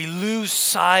hope. We lose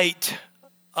sight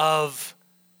of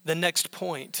the next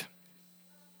point.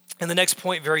 And the next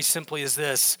point very simply is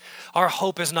this: our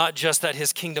hope is not just that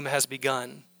his kingdom has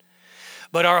begun,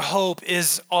 but our hope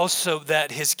is also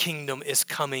that his kingdom is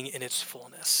coming in its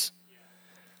fullness.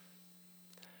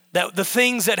 That the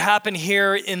things that happen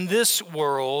here in this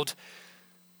world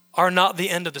are not the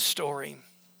end of the story,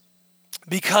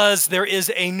 because there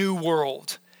is a new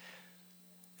world.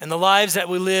 And the lives that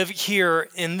we live here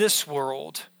in this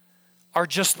world are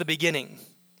just the beginning.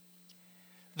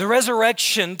 The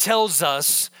resurrection tells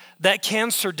us that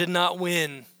cancer did not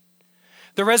win.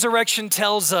 The resurrection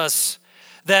tells us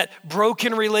that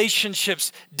broken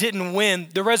relationships didn't win.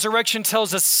 The resurrection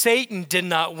tells us Satan did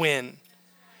not win.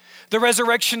 The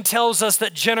resurrection tells us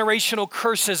that generational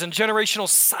curses and generational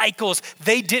cycles,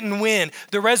 they didn't win.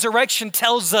 The resurrection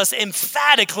tells us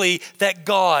emphatically that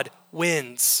God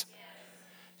wins.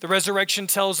 The resurrection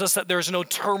tells us that there's no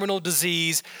terminal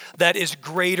disease that is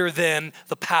greater than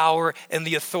the power and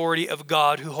the authority of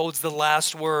God, who holds the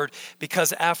last word,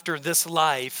 because after this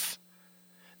life,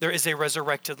 there is a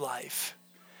resurrected life.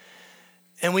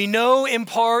 And we know in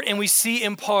part and we see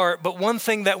in part, but one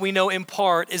thing that we know in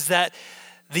part is that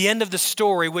the end of the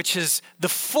story, which is the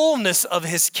fullness of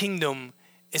his kingdom,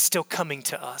 is still coming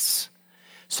to us.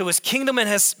 So his kingdom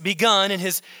has begun and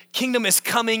his kingdom is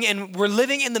coming, and we're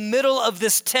living in the middle of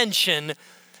this tension. And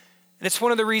it's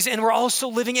one of the reasons, and we're also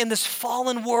living in this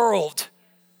fallen world.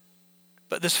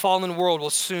 But this fallen world will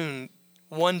soon,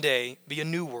 one day, be a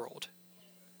new world,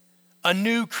 a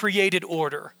new created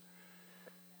order.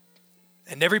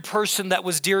 And every person that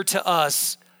was dear to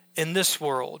us in this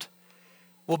world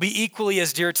will be equally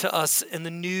as dear to us in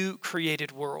the new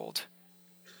created world.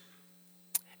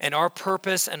 And our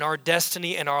purpose and our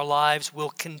destiny and our lives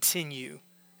will continue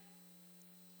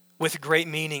with great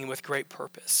meaning, with great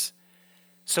purpose.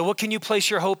 So what can you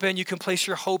place your hope in? You can place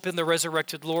your hope in the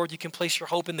resurrected Lord. You can place your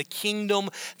hope in the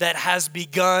kingdom that has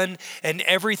begun and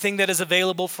everything that is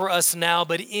available for us now.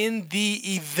 But in the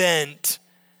event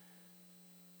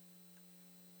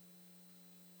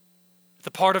the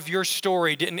part of your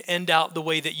story didn't end out the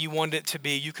way that you wanted it to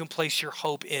be, you can place your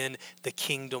hope in the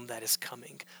kingdom that is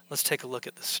coming. Let's take a look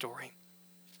at this story.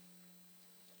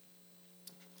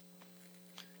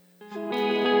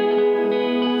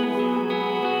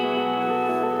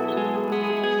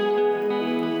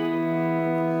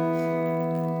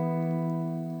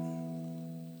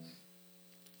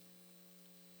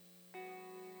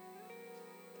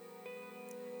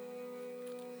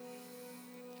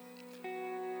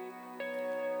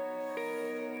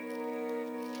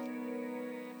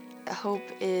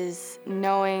 Hope is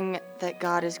knowing that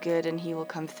God is good and he will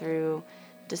come through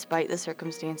despite the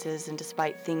circumstances and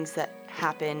despite things that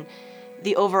happen.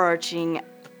 The overarching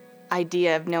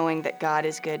idea of knowing that God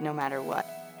is good no matter what.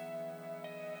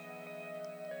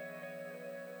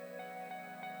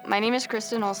 My name is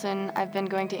Kristen Olson. I've been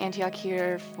going to Antioch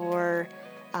here for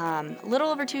a little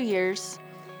over 2 years.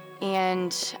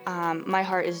 And my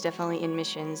heart is definitely in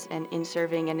missions and in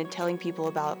serving and in telling people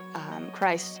about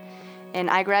Christ. And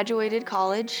I graduated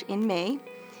college in May,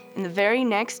 and the very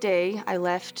next day I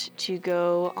left to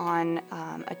go on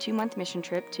a 2-month mission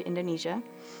trip to Indonesia.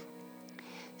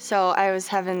 So I was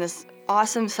having this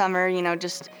awesome summer,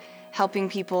 just helping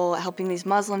people, helping these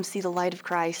Muslims see the light of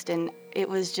Christ, and it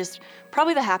was just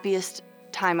probably the happiest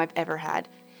time I've ever had.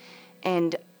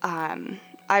 And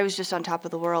I was just on top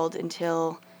of the world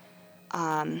until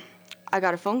I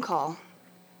got a phone call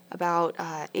about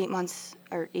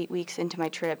 8 weeks into my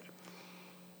trip.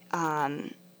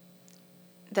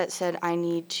 That said I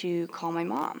need to call my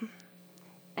mom.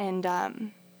 And,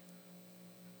 that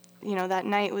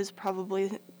night was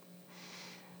probably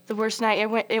the worst night.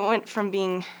 It went from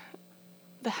being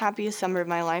the happiest summer of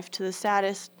my life to the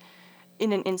saddest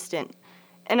in an instant.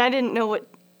 And I didn't know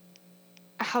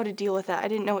how to deal with that. I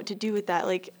didn't know what to do with that.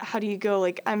 Like, how do you go?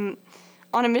 Like, I'm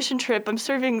on a mission trip. I'm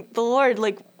serving the Lord.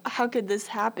 Like, how could this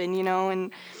happen, you know?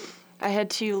 And I had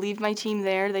to leave my team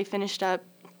there. They finished up,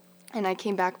 and I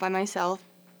came back by myself,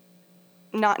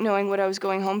 not knowing what I was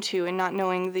going home to and not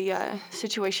knowing the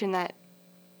situation that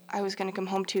I was going to come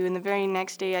home to. And the very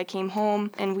next day I came home,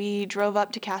 and we drove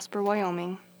up to Casper,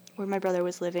 Wyoming, where my brother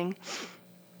was living.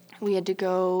 We had to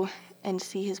go and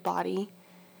see his body.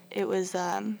 It was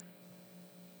one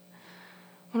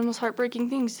of the most heartbreaking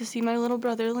things to see my little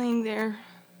brother laying there.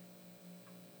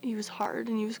 He was hard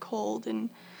and he was cold, and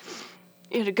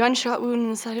he had a gunshot wound in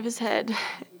the side of his head.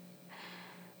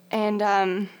 And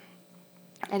I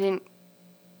didn't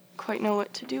quite know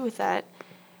what to do with that.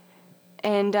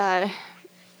 And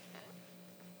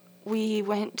we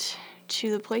went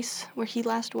to the place where he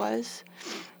last was,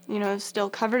 you know, still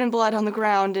covered in blood on the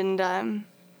ground. And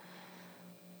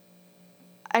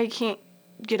I can't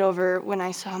get over when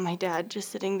I saw my dad just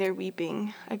sitting there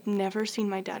weeping. I've never seen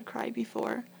my dad cry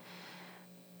before.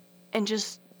 And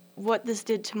just what this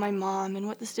did to my mom and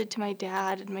what this did to my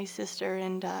dad and my sister.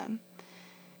 And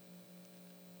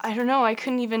I don't know, I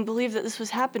couldn't even believe that this was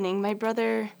happening. My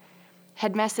brother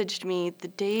had messaged me the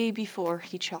day before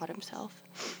he shot himself.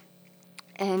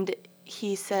 And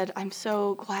he said, "I'm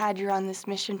so glad you're on this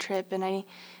mission trip, and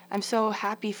I'm so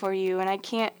happy for you, and I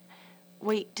can't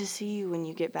wait to see you when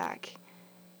you get back."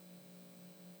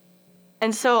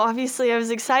 And so obviously I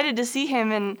was excited to see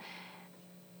him, and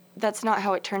that's not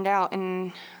how it turned out.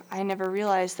 And I never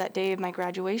realized that day of my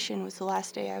graduation was the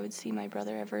last day I would see my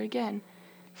brother ever again.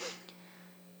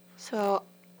 So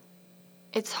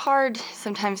it's hard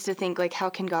sometimes to think, like, how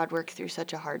can God work through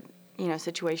such a hard, you know,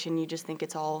 situation? You just think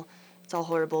it's all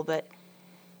horrible. But,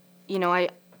 you know, I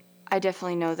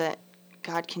definitely know that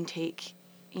God can take,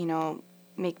 you know,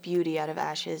 make beauty out of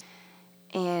ashes.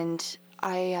 And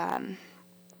I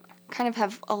kind of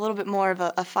have a little bit more of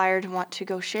a fire to want to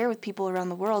go share with people around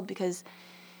the world, because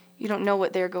you don't know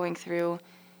what they're going through,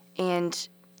 and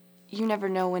you never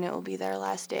know when it will be their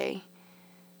last day.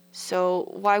 So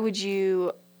why would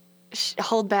you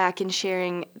hold back in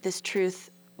sharing this truth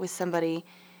with somebody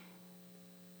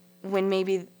when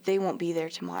maybe they won't be there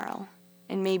tomorrow?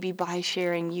 And maybe by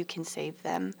sharing you can save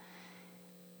them,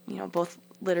 you know, both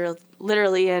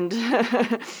literally and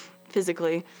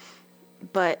physically.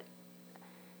 But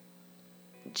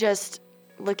just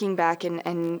looking back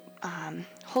and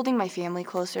holding my family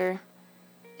closer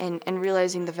and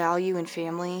realizing the value in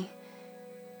family,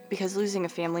 because losing a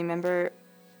family member,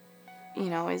 you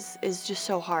know, is just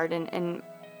so hard. And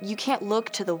you can't look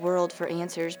to the world for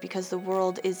answers, because the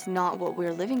world is not what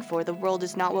we're living for. The world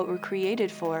is not what we're created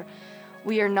for.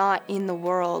 We are not in the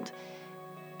world,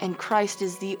 and Christ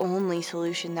is the only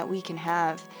solution that we can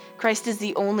have. Christ is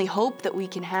the only hope that we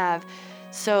can have.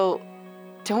 So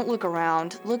don't look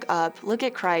around, look up, look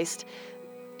at Christ,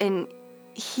 and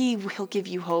He will give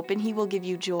you hope, and He will give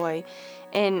you joy.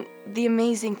 And the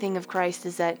amazing thing of Christ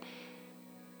is that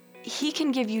He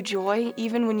can give you joy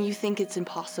even when you think it's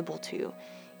impossible to.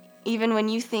 Even when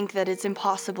you think that it's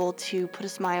impossible to put a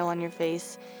smile on your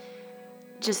face.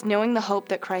 Just knowing the hope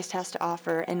that Christ has to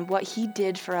offer and what He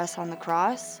did for us on the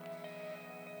cross,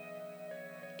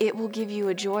 it will give you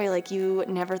a joy like you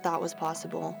never thought was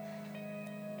possible.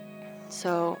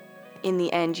 So, in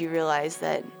the end, you realize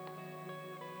that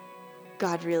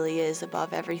God really is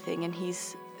above everything, and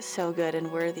He's so good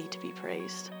and worthy to be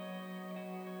praised.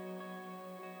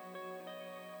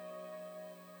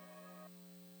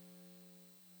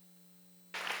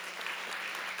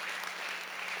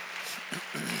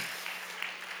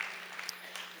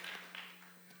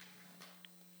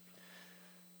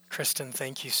 Kristen,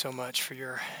 thank you so much for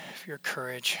your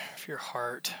courage, for your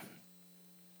heart.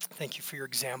 Thank you for your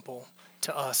example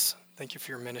to us. Thank you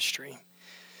for your ministry.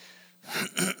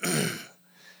 I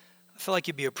feel like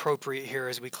it'd be appropriate here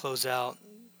as we close out.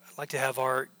 I'd like to have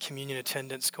our communion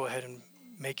attendants go ahead and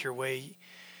make your way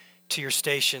to your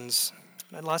stations.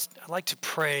 I'd like to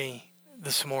pray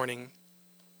this morning.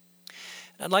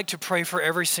 I'd like to pray for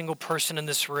every single person in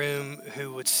this room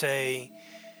who would say,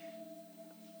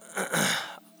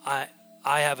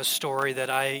 I have a story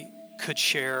that I could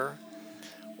share,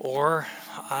 or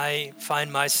I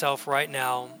find myself right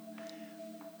now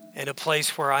in a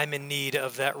place where I'm in need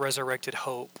of that resurrected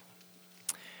hope.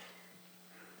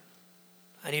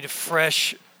 I need a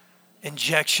fresh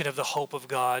injection of the hope of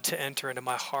God to enter into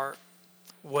my heart,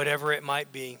 whatever it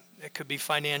might be. It could be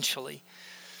financially.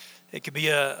 It could be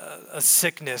a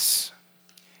sickness.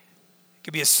 It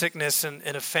could be a sickness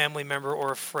in a family member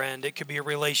or a friend. It could be a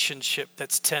relationship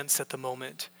that's tense at the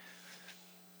moment.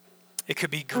 It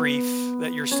could be grief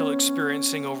that you're still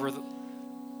experiencing over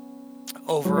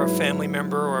a family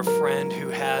member or a friend who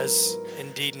has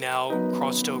indeed now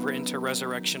crossed over into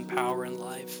resurrection power in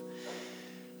life.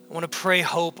 I want to pray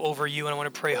hope over you, and I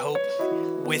want to pray hope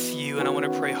with you, and I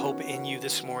want to pray hope in you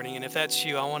this morning. And if that's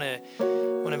you, I want to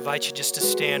invite you just to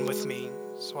stand with me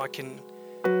so I can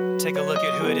take a look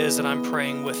at who it is that I'm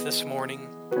praying with this morning.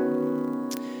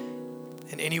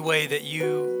 In any way that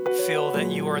you feel that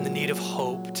you are in the need of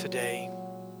hope today,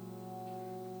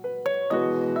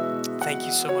 thank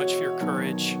you so much for your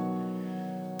courage.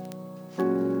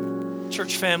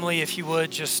 Church family, if you would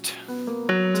just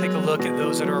take a look at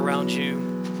those that are around you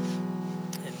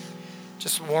and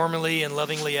just warmly and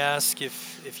lovingly ask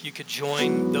if you could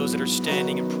join those that are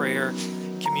standing in prayer.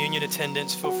 Communion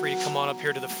attendants, feel free to come on up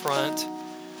here to the front.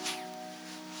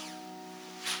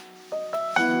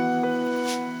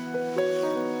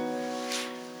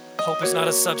 Hope is not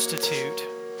a substitute.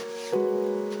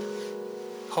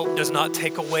 Hope does not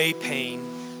take away pain.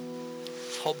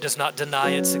 Hope does not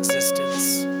deny its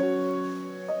existence.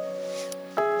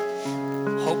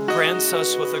 Hope grants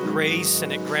us with a grace,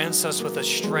 and it grants us with a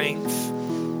strength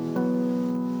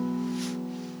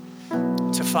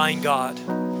to find God.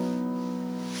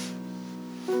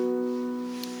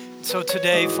 So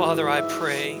today, Father, I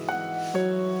pray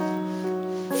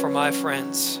for my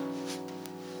friends.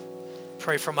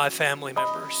 Pray for my family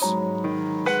members.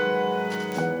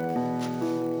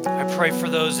 I pray for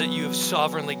those that you have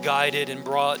sovereignly guided and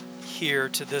brought here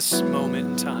to this moment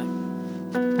in time.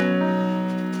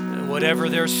 And whatever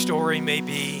their story may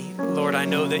be, Lord, I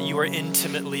know that you are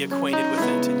intimately acquainted with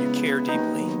it and you care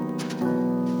deeply.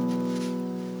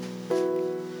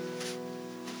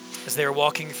 As they are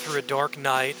walking through a dark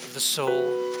night of the soul,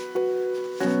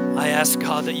 I ask,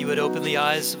 God, that you would open the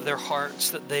eyes of their hearts,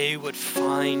 that they would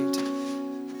find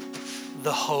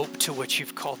the hope to which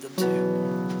you've called them to.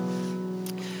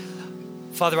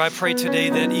 Father, I pray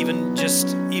today that even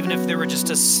if there were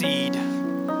just a seed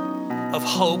of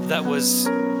hope that was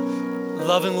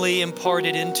lovingly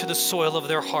imparted into the soil of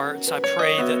their hearts, I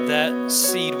pray that that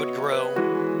seed would grow.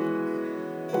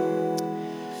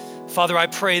 Father, I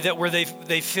pray that where they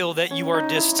feel that you are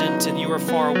distant and you are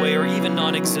far away or even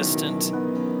non-existent,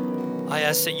 I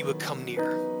ask that you would come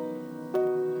near.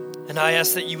 And I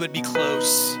ask that you would be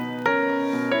close.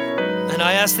 And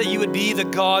I ask that you would be the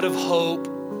God of hope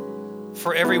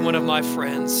for every one of my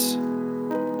friends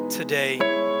today,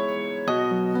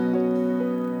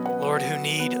 Lord, who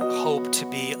need hope to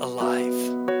be alive.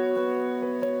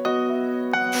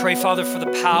 Pray, Father, for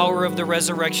the power of the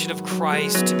resurrection of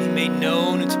Christ to be made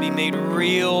known and to be made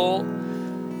real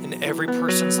in every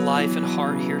person's life and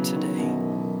heart here today.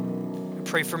 I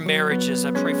pray for marriages.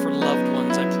 I pray for loved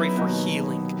ones. I pray for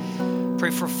healing. Pray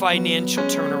for financial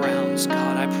turnarounds,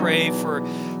 God. I pray for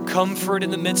comfort in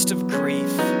the midst of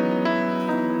grief.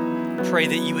 Pray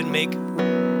that you would make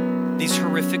these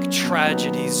horrific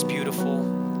tragedies beautiful.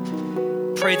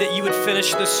 Pray that you would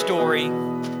finish the story,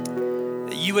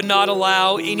 that you would not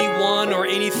allow anyone or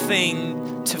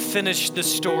anything to finish the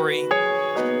story.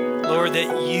 Lord,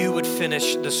 that you would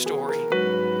finish the story.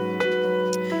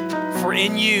 For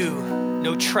in you,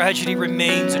 no tragedy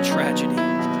remains a tragedy.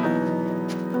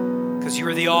 Because you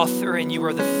are the author and you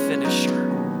are the finisher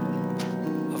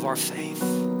of our faith.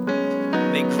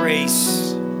 May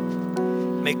grace,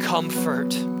 may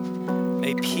comfort,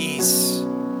 may peace,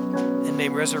 and may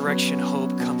resurrection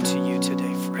hope come to you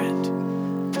today, friend,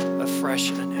 afresh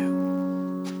and anew.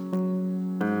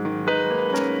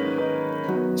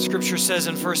 Scripture says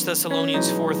in 1 Thessalonians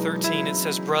 4:13, it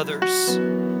says, "Brothers,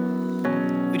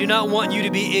 we do not want you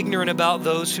to be ignorant about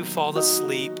those who fall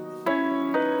asleep.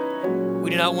 We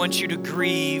do not want you to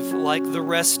grieve like the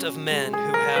rest of men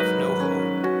who have no hope.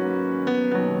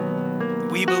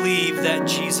 We believe that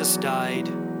Jesus died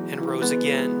and rose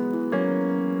again.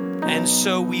 And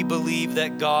so we believe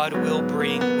that God will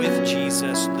bring with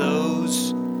Jesus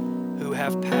those who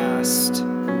have passed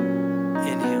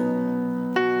in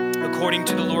him. According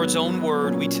to the Lord's own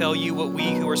word, we tell you what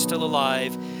we who are still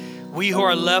alive, we who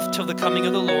are left till the coming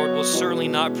of the Lord, will certainly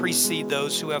not precede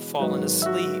those who have fallen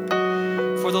asleep.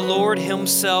 For the Lord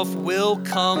himself will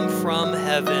come from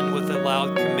heaven with a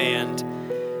loud command,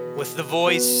 with the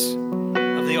voice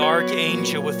of the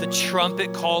archangel, with the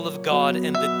trumpet call of God,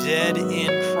 and the dead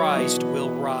in Christ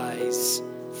will rise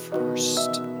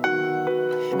first.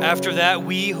 After that,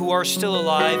 we who are still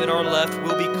alive and are left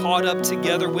will be caught up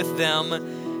together with them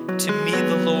to meet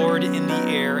the Lord in the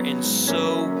air, and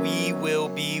so we will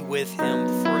be with him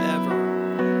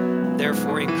forever.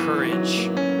 Therefore, encourage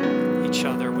each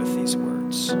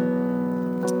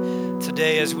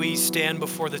as we stand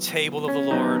before the table of the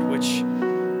Lord, which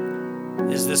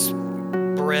is this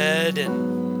bread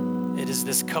and it is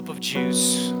this cup of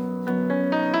juice,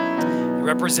 they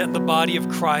represent the body of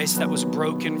Christ that was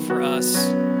broken for us.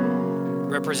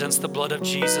 It represents the blood of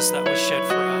Jesus that was shed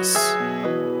for us.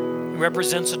 It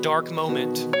represents a dark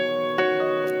moment.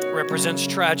 It represents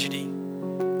tragedy.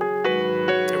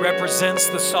 It represents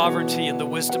the sovereignty and the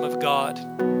wisdom of God.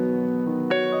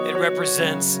 It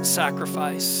represents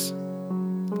sacrifice.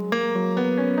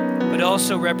 But it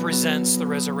also represents the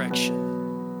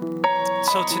resurrection.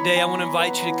 So today I want to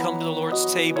invite you to come to the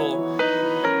Lord's table.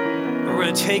 We're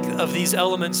going to take of these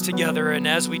elements together, and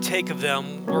as we take of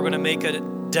them, we're going to make a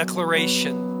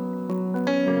declaration.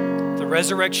 The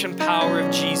resurrection power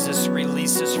of Jesus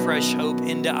releases fresh hope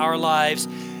into our lives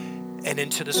and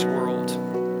into this world.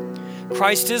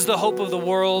 Christ is the hope of the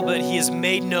world, but he is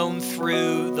made known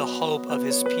through the hope of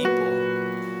his people.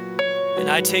 And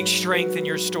I take strength in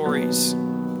your stories.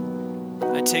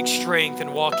 I take strength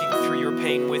in walking through your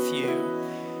pain with you.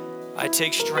 I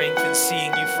take strength in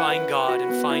seeing you find God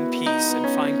and find peace and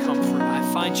find comfort. I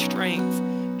find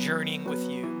strength journeying with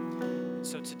you. And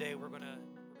so today we're going to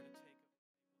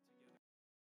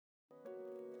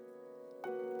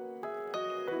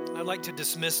take. I'd like to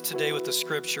dismiss today with the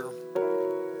scripture.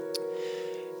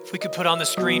 If we could put on the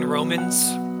screen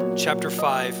Romans chapter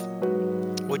 5.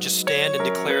 We'll just stand and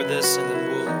declare this, and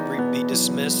then we'll be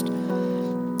dismissed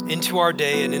into our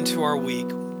day and into our week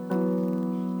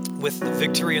with the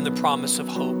victory and the promise of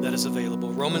hope that is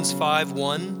available. Romans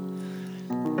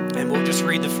 5:1, and we'll just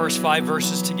read the first 5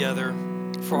 verses together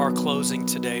for our closing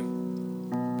today.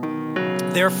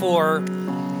 Therefore,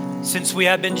 since we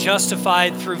have been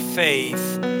justified through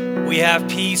faith, we have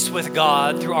peace with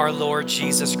God through our Lord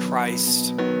Jesus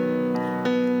Christ,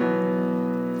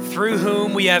 through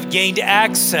whom we have gained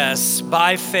access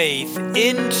by faith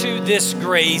into this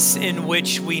grace in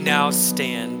which we now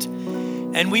stand.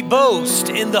 And we boast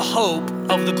in the hope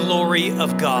of the glory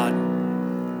of God.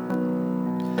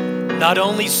 Not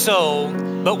only so,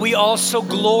 but we also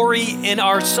glory in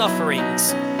our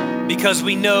sufferings, because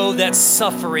we know that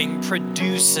suffering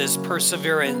produces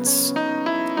perseverance.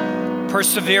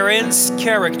 Perseverance,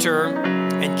 character,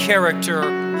 and character,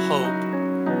 hope.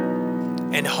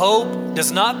 And hope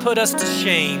does not put us to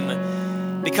shame,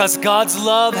 because God's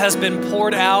love has been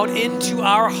poured out into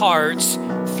our hearts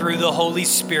through the Holy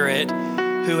Spirit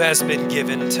who has been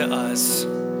given to us.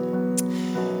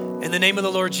 In the name of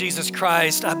the Lord Jesus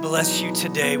Christ, I bless you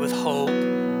today with hope,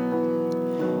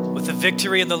 with the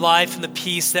victory and the life and the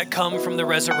peace that come from the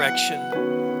resurrection.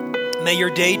 May your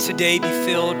day today be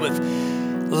filled with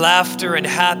laughter and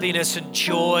happiness and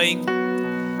joy.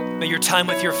 May your time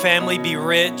with your family be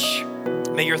rich.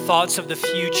 May your thoughts of the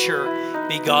future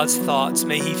be God's thoughts.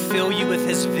 May he fill you with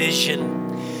his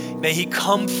vision. May he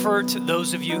comfort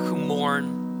those of you who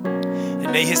mourn.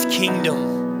 And may his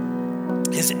kingdom,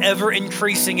 his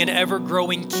ever-increasing and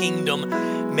ever-growing kingdom,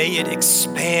 may it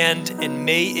expand and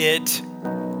may it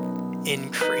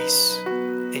increase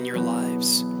in your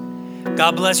lives.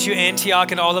 God bless you,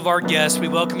 Antioch, and all of our guests. We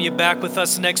welcome you back with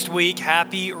us next week.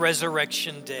 Happy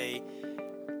Resurrection Day.